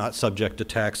gold is not subject to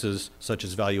taxes such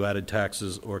as value-added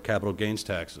taxes or capital gains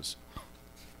taxes.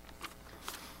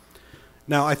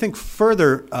 Now, I think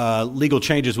further legal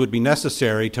changes would be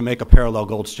necessary to make a parallel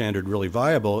gold standard really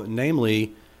viable,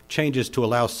 namely changes to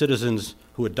allow citizens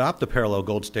who adopt the parallel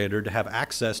gold standard to have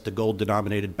access to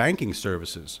gold-denominated banking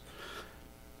services.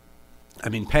 I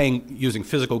mean, paying using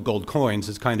physical gold coins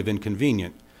is kind of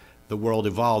inconvenient. The world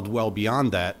evolved well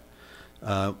beyond that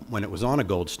when it was on a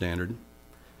gold standard.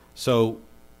 So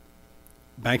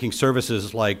banking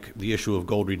services like the issue of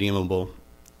gold-redeemable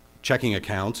checking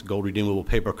accounts, gold-redeemable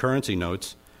paper currency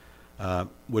notes,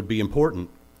 would be important.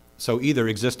 So either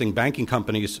existing banking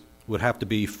companies would have to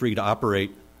be free to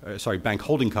operate, bank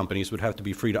holding companies would have to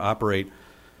be free to operate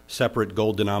separate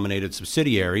gold-denominated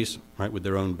subsidiaries, right, with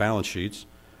their own balance sheets,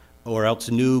 or else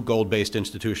new gold-based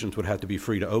institutions would have to be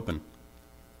free to open.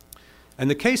 And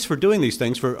the case for doing these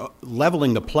things, for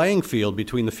leveling the playing field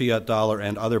between the fiat dollar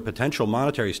and other potential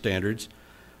monetary standards,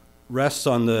 rests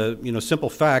on the simple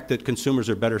fact that consumers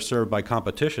are better served by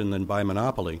competition than by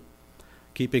monopoly.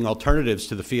 Keeping alternatives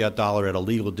to the fiat dollar at a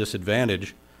legal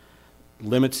disadvantage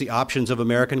limits the options of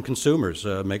American consumers,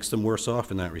 makes them worse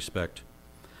off in that respect.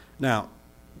 Now,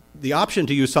 the option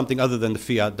to use something other than the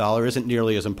fiat dollar isn't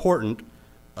nearly as important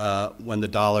when the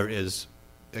dollar is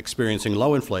experiencing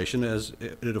low inflation, as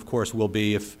it of course will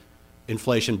be if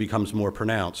inflation becomes more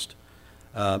pronounced.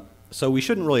 So we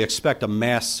shouldn't really expect a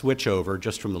mass switchover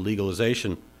just from the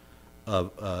legalization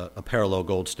of a parallel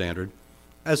gold standard,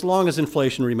 as long as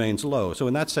inflation remains low. So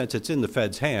in that sense, it's in the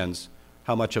Fed's hands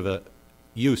how much of a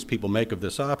use people make of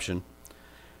this option.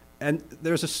 And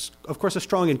there's, of course, a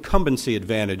strong incumbency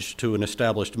advantage to an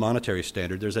established monetary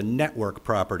standard. There's a network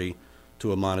property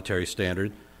to a monetary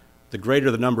standard. The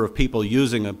greater the number of people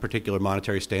using a particular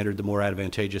monetary standard, the more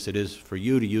advantageous it is for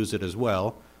you to use it as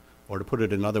well. Or to put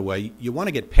it another way, you want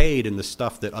to get paid in the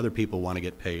stuff that other people want to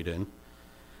get paid in.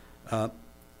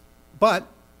 But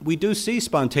we do see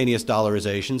spontaneous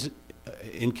dollarizations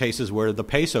in cases where the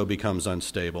peso becomes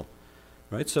unstable.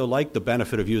 Right? So like the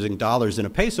benefit of using dollars in a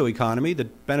peso economy, the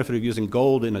benefit of using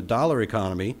gold in a dollar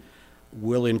economy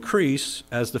will increase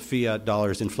as the fiat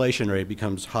dollar's inflation rate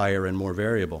becomes higher and more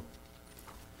variable.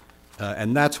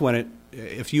 And that's when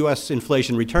if U.S.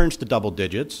 inflation returns to double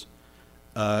digits,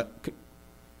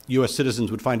 U.S.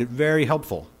 citizens would find it very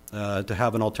helpful to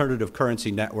have an alternative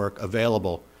currency network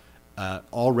available,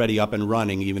 already up and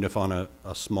running, even if on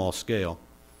a small scale.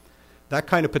 That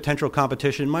kind of potential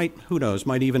competition might, who knows,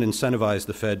 might even incentivize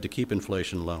the Fed to keep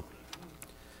inflation low.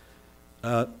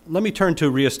 Let me turn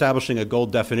to reestablishing a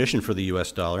gold definition for the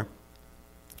U.S. dollar.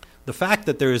 The fact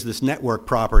that there is this network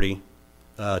property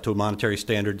to a monetary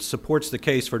standard supports the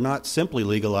case for not simply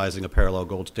legalizing a parallel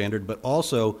gold standard, but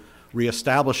also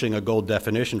reestablishing a gold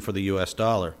definition for the U.S.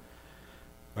 dollar.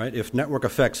 Right? If network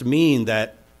effects mean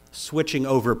that switching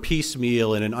over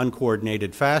piecemeal in an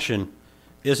uncoordinated fashion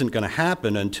isn't going to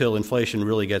happen until inflation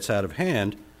really gets out of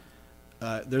hand,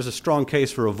 there's a strong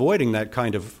case for avoiding that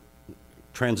kind of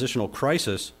transitional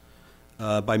crisis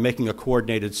by making a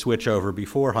coordinated switch over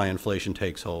before high inflation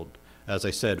takes hold. As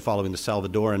I said, following the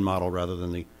Salvadoran model rather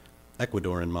than the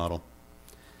Ecuadorian model.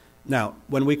 Now,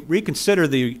 when we reconsider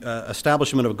the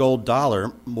establishment of a gold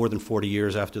dollar more than 40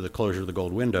 years after the closure of the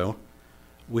gold window,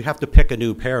 we have to pick a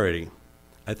new parity.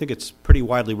 I think it's pretty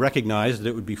widely recognized that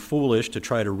it would be foolish to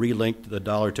try to relink the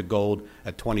dollar to gold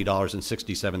at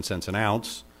 $20.67 an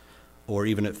ounce, or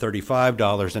even at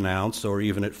 $35 an ounce, or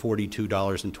even at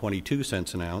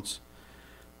 $42.22 an ounce.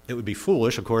 It would be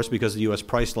foolish, of course, because the U.S.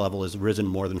 price level has risen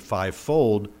more than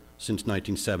fivefold since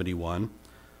 1971.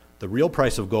 The real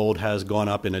price of gold has gone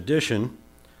up in addition,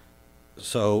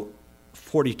 so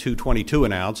 $42.22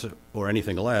 an ounce, or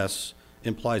anything less,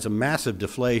 implies a massive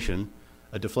deflation,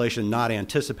 a deflation not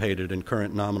anticipated in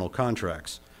current nominal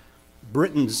contracts.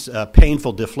 Britain's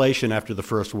painful deflation after the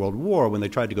First World War, when they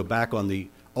tried to go back on the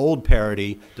old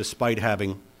parity despite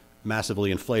having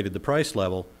massively inflated the price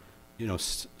level,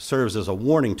 serves as a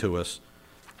warning to us.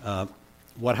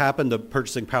 What happened? The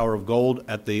purchasing power of gold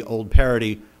at the old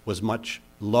parity was much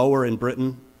lower in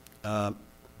Britain than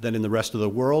in the rest of the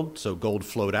world, so gold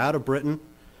flowed out of Britain,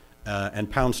 and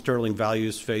pound sterling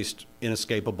values faced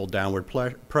inescapable downward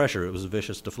pressure. It was a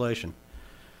vicious deflation.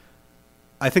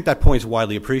 I think that point is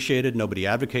widely appreciated. Nobody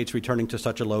advocates returning to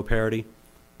such a low parity.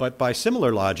 But by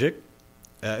similar logic,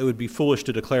 it would be foolish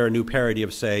to declare a new parity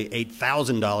of, say,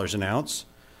 $8,000 an ounce,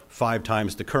 5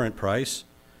 times the current price.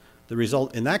 The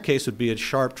result in that case would be a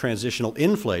sharp transitional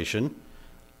inflation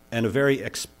and a very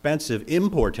expensive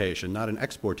importation, not an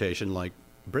exportation like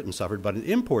Britain suffered, but an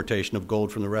importation of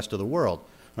gold from the rest of the world.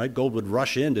 Right? Gold would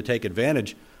rush in to take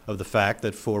advantage of the fact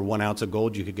that for 1 ounce of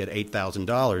gold you could get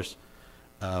 $8,000,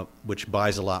 which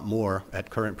buys a lot more at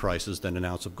current prices than an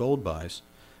ounce of gold buys.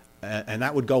 And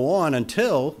that would go on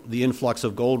until the influx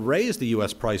of gold raised the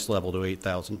U.S. price level to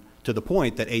 $8,000, to the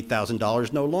point that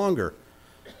 $8,000 no longer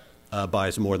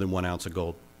buys more than 1 ounce of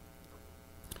gold.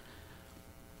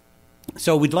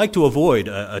 So we'd like to avoid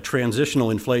a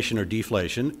transitional inflation or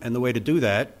deflation, and the way to do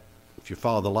that, if you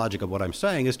follow the logic of what I'm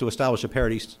saying, is to establish a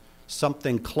parity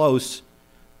something close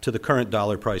to the current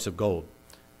dollar price of gold.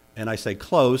 And I say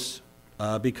close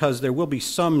because there will be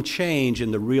some change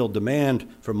in the real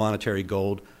demand for monetary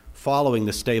gold following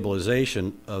the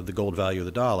stabilization of the gold value of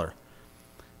the dollar.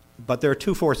 But there are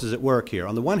two forces at work here.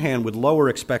 On the one hand, with lower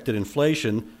expected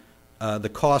inflation, the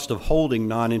cost of holding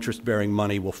non-interest-bearing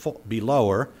money will be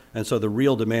lower, and so the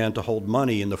real demand to hold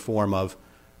money in the form of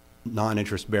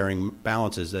non-interest-bearing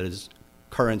balances, that is,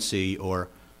 currency or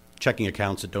checking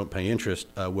accounts that don't pay interest,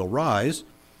 will rise.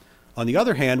 On the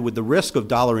other hand, with the risk of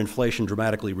dollar inflation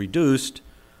dramatically reduced,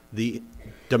 the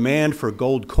demand for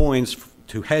gold coins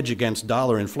to hedge against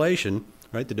dollar inflation,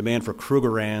 right, the demand for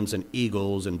Krugerrands and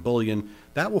Eagles and bullion,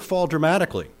 that will fall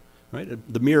dramatically, right?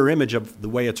 The mirror image of the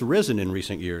way it's risen in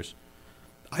recent years.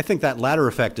 I think that latter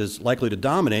effect is likely to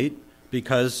dominate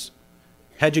because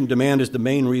hedging demand is the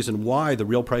main reason why the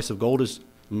real price of gold is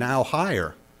now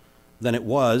higher than it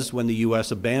was when the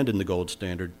U.S. abandoned the gold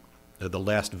standard, the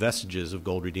last vestiges of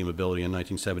gold redeemability in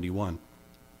 1971.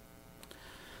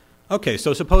 Okay,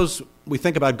 so suppose we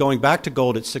think about going back to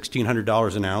gold at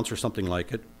 $1,600 an ounce or something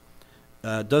like it.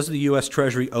 Does the U.S.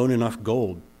 Treasury own enough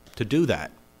gold to do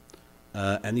that?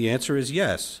 And the answer is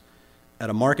yes. At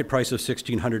a market price of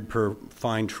 $1,600 per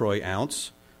fine troy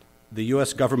ounce, the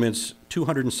U.S. government's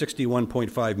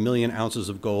 261.5 million ounces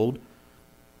of gold,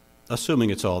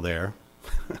 assuming it's all there.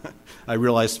 I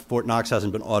realize Fort Knox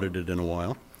hasn't been audited in a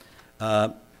while.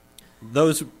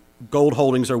 Those gold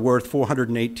holdings are worth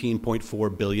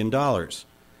 $418.4 billion.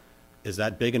 Is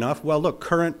that big enough? Well, look,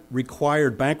 current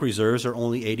required bank reserves are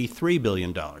only $83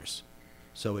 billion.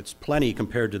 So it's plenty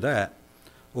compared to that.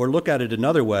 Or look at it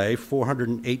another way,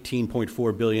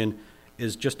 $418.4 billion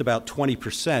is just about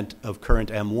 20% of current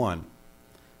M1,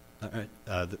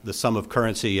 the sum of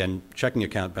currency and checking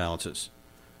account balances.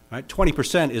 Right?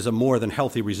 20% is a more than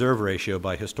healthy reserve ratio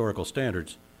by historical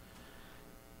standards.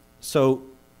 So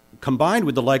combined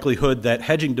with the likelihood that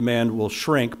hedging demand will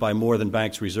shrink by more than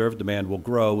banks' reserve demand will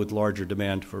grow with larger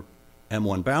demand for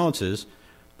M1 balances,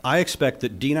 I expect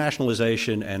that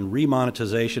denationalization and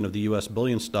remonetization of the U.S.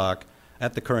 bullion stock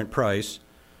at the current price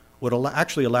would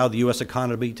actually allow the U.S.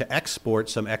 economy to export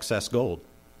some excess gold.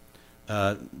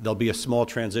 there'll be a small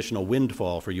transitional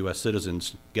windfall for U.S.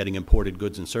 citizens getting imported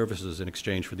goods and services in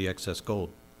exchange for the excess gold.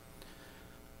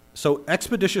 So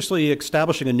expeditiously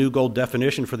establishing a new gold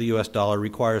definition for the U.S. dollar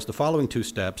requires the following two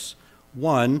steps.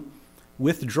 One,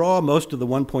 withdraw most of the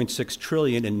 $1.6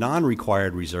 trillion in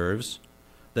non-required reserves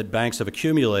that banks have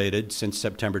accumulated since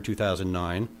September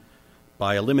 2009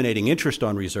 by eliminating interest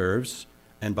on reserves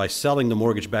and by selling the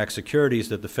mortgage-backed securities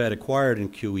that the Fed acquired in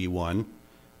QE1,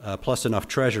 plus enough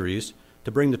treasuries,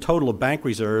 to bring the total of bank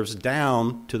reserves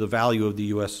down to the value of the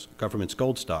U.S. government's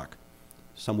gold stock,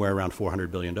 somewhere around $400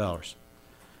 billion.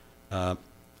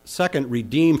 Second,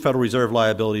 redeem Federal Reserve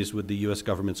liabilities with the U.S.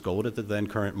 government's gold at the then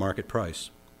current market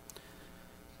price.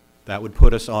 That would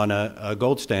put us on a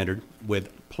gold standard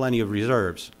with plenty of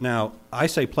reserves. Now, I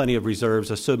say plenty of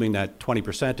reserves, assuming that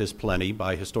 20% is plenty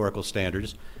by historical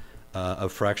standards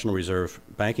of fractional reserve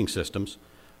banking systems.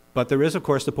 But there is, of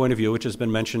course, the point of view, which has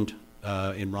been mentioned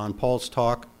in Ron Paul's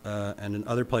talk and in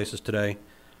other places today.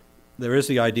 There is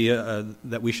the idea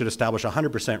that we should establish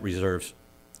 100% reserves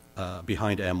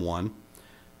behind M1.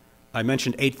 I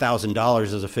mentioned $8,000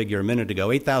 as a figure a minute ago.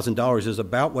 $8,000 is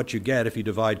about what you get if you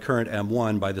divide current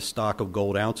M1 by the stock of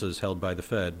gold ounces held by the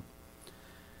Fed.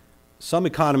 Some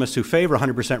economists who favor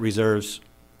 100% reserves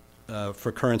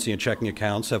for currency and checking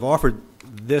accounts have offered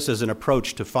this as an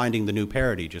approach to finding the new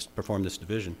parity, just perform this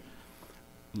division.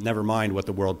 Never mind what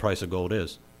the world price of gold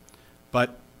is.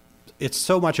 But it's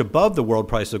so much above the world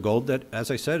price of gold that,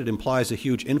 as I said, it implies a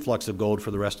huge influx of gold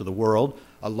for the rest of the world,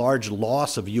 a large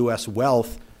loss of U.S.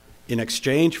 wealth in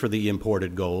exchange for the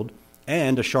imported gold,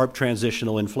 and a sharp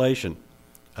transitional inflation.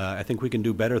 I think we can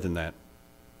do better than that.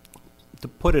 To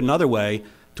put it another way,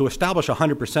 to establish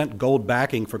 100% gold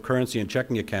backing for currency and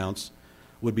checking accounts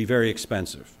would be very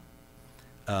expensive.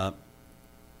 At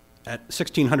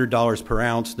 $1,600 per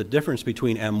ounce, the difference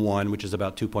between M1, which is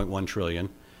about $2.1 trillion,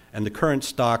 and the current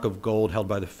stock of gold held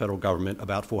by the federal government,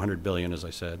 about $400 billion, as I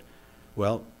said,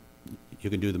 well, you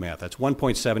can do the math. That's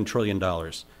 $1.7 trillion.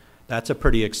 That's a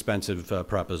pretty expensive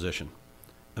proposition.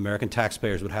 American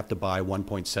taxpayers would have to buy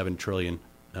 $1.7 trillion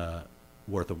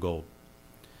worth of gold.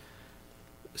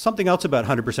 Something else about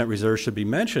 100% reserves should be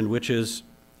mentioned, which is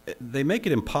they make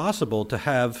it impossible to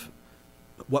have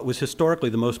what was historically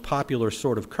the most popular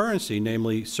sort of currency,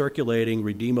 namely circulating,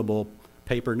 redeemable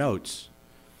paper notes.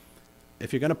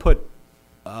 If you're going to put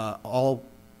all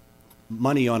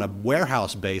money on a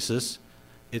warehouse basis,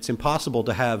 it's impossible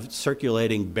to have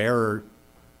circulating bearer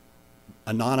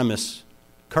anonymous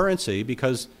currency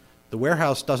because the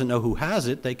warehouse doesn't know who has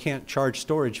it. They can't charge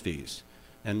storage fees.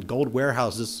 And gold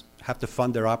warehouses have to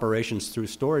fund their operations through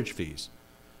storage fees.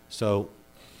 So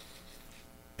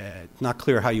it's not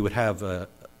clear how you would have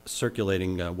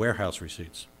circulating warehouse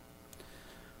receipts.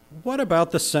 What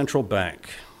about the central bank?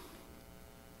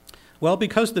 Well,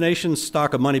 because the nation's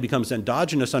stock of money becomes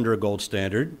endogenous under a gold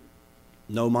standard,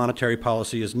 no monetary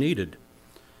policy is needed.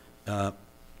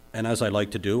 And as I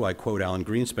like to do, I quote Alan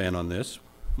Greenspan on this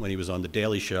when he was on The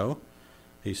Daily Show.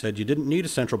 He said, "You didn't need a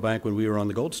central bank when we were on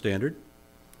the gold standard.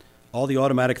 All the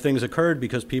automatic things occurred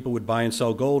because people would buy and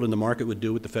sell gold and the market would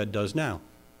do what the Fed does now."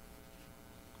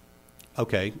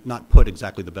 Okay, not put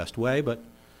exactly the best way, but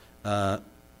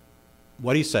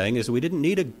what he's saying is we didn't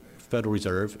need a Federal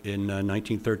Reserve in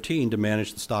 1913 to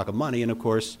manage the stock of money. And of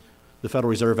course, the Federal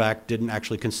Reserve Act didn't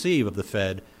actually conceive of the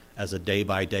Fed as a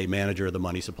day-by-day manager of the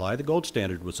money supply. The gold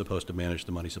standard was supposed to manage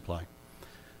the money supply.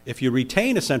 If you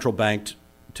retain a central bank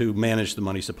to manage the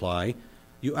money supply,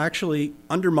 you actually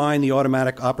undermine the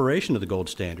automatic operation of the gold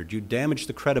standard. You damage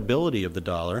the credibility of the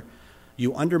dollar.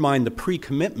 You undermine the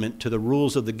pre-commitment to the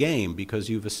rules of the game because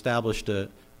you've established a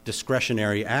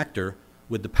discretionary actor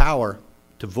with the power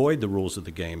to void the rules of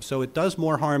the game. So it does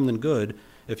more harm than good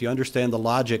if you understand the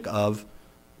logic of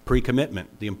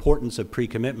pre-commitment, the importance of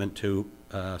pre-commitment to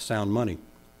sound money.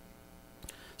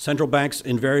 Central banks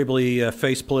invariably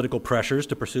face political pressures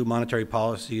to pursue monetary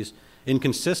policies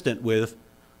inconsistent with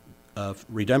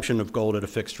redemption of gold at a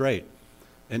fixed rate.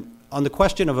 And on the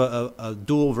question of a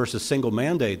dual versus single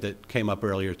mandate that came up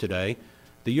earlier today,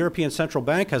 the European Central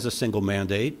Bank has a single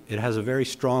mandate. It has a very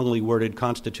strongly worded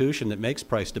constitution that makes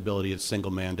price stability its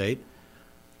single mandate.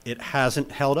 It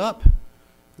hasn't held up.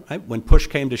 Right? When push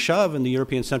came to shove and the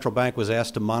European Central Bank was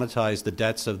asked to monetize the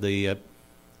debts of the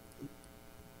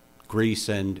Greece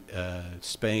and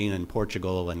Spain and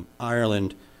Portugal and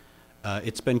Ireland,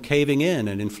 it's been caving in,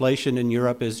 and inflation in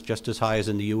Europe is just as high as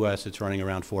in the U.S. It's running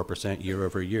around 4% year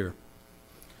over year.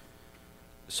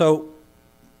 So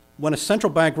when a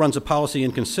central bank runs a policy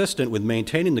inconsistent with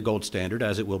maintaining the gold standard,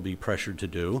 as it will be pressured to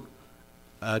do,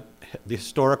 the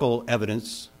historical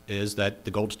evidence is that the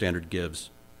gold standard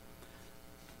gives.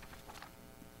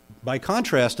 By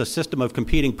contrast, a system of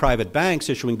competing private banks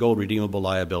issuing gold redeemable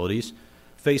liabilities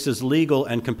faces legal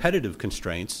and competitive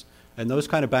constraints, and those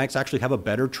kind of banks actually have a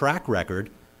better track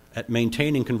record at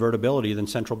maintaining convertibility than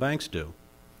central banks do.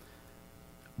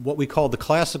 What we call the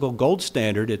classical gold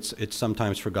standard, it's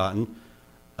sometimes forgotten,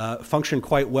 functioned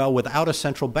quite well without a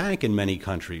central bank in many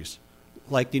countries,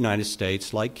 like the United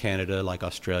States, like Canada, like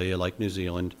Australia, like New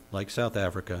Zealand, like South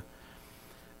Africa.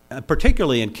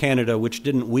 Particularly in Canada, which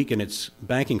didn't weaken its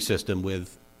banking system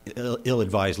with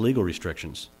ill-advised legal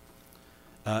restrictions.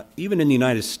 Even in the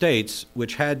United States,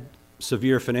 which had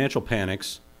severe financial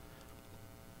panics,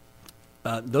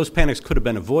 those panics could have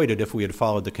been avoided if we had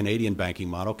followed the Canadian banking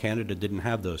model. Canada didn't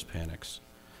have those panics.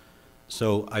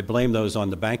 So I blame those on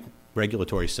the bank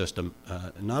regulatory system,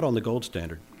 not on the gold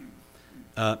standard.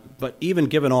 But even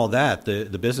given all that,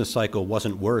 the business cycle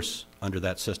wasn't worse under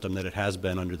that system than it has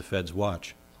been under the Fed's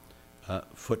watch.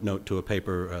 Footnote to a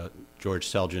paper George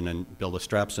Selgin and Bill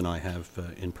Lestraps and I have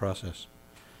in process.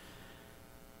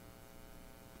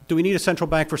 Do we need a central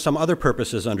bank for some other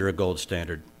purposes under a gold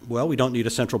standard? Well, we don't need a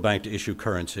central bank to issue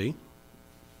currency.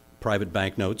 Private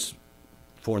banknotes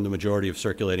form the majority of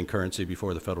circulating currency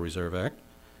before the Federal Reserve Act.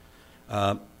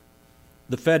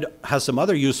 The Fed has some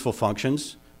other useful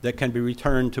functions that can be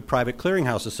returned to private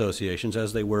clearinghouse associations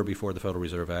as they were before the Federal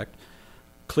Reserve Act.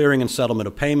 Clearing and settlement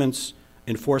of payments,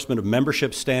 enforcement of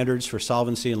membership standards for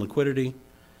solvency and liquidity,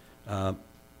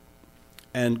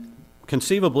 and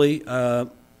conceivably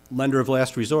lender of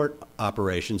last resort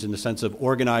operations in the sense of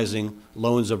organizing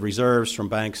loans of reserves from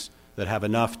banks that have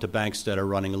enough to banks that are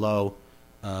running low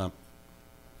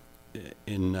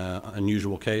in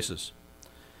unusual cases.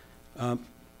 So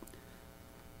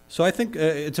I think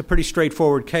it's a pretty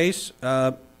straightforward case,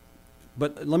 but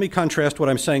let me contrast what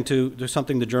I'm saying to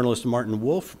something the journalist Martin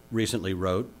Wolf recently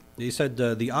wrote. He said,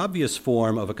 the obvious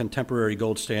form of a contemporary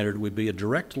gold standard would be a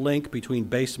direct link between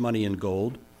base money and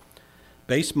gold.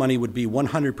 Base money would be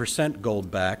 100%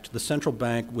 gold-backed. The central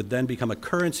bank would then become a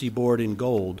currency board in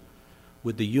gold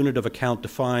with the unit of account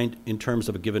defined in terms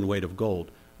of a given weight of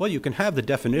gold. Well, you can have the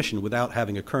definition without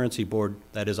having a currency board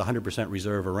that is a 100%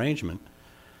 reserve arrangement.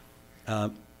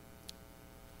 And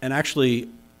actually,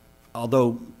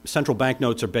 although central bank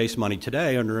notes are base money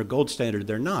today, under a gold standard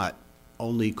they're not.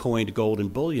 Only coined gold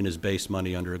and bullion is base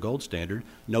money under a gold standard.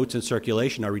 Notes in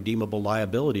circulation are redeemable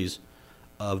liabilities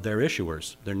of their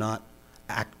issuers. They're not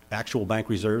actual bank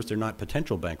reserves. They're not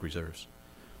potential bank reserves.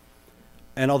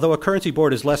 And although a currency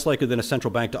board is less likely than a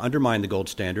central bank to undermine the gold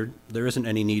standard, there isn't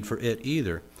any need for it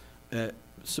either.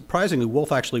 Surprisingly,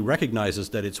 Wolf actually recognizes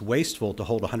that it's wasteful to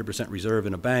hold 100% reserve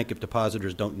in a bank if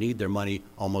depositors don't need their money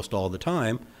almost all the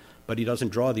time, but he doesn't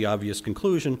draw the obvious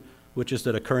conclusion, which is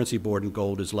that a currency board in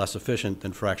gold is less efficient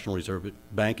than fractional reserve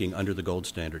banking under the gold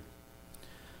standard.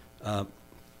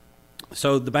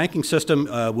 So the banking system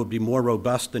would be more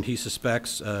robust than he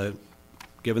suspects,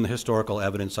 given the historical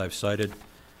evidence I've cited.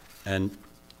 And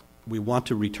we want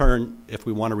to return, if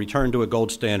we want to return to a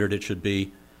gold standard, it should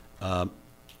be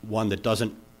one that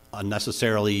doesn't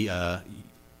unnecessarily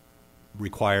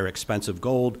require expensive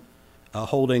gold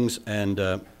holdings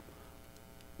and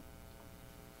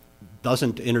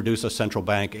doesn't introduce a central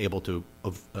bank able to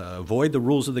avoid the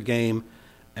rules of the game,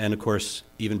 and of course,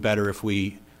 even better if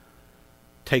we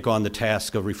take on the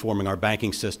task of reforming our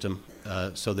banking system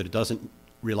so that it doesn't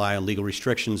rely on legal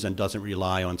restrictions and doesn't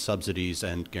rely on subsidies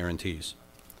and guarantees.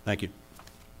 Thank you.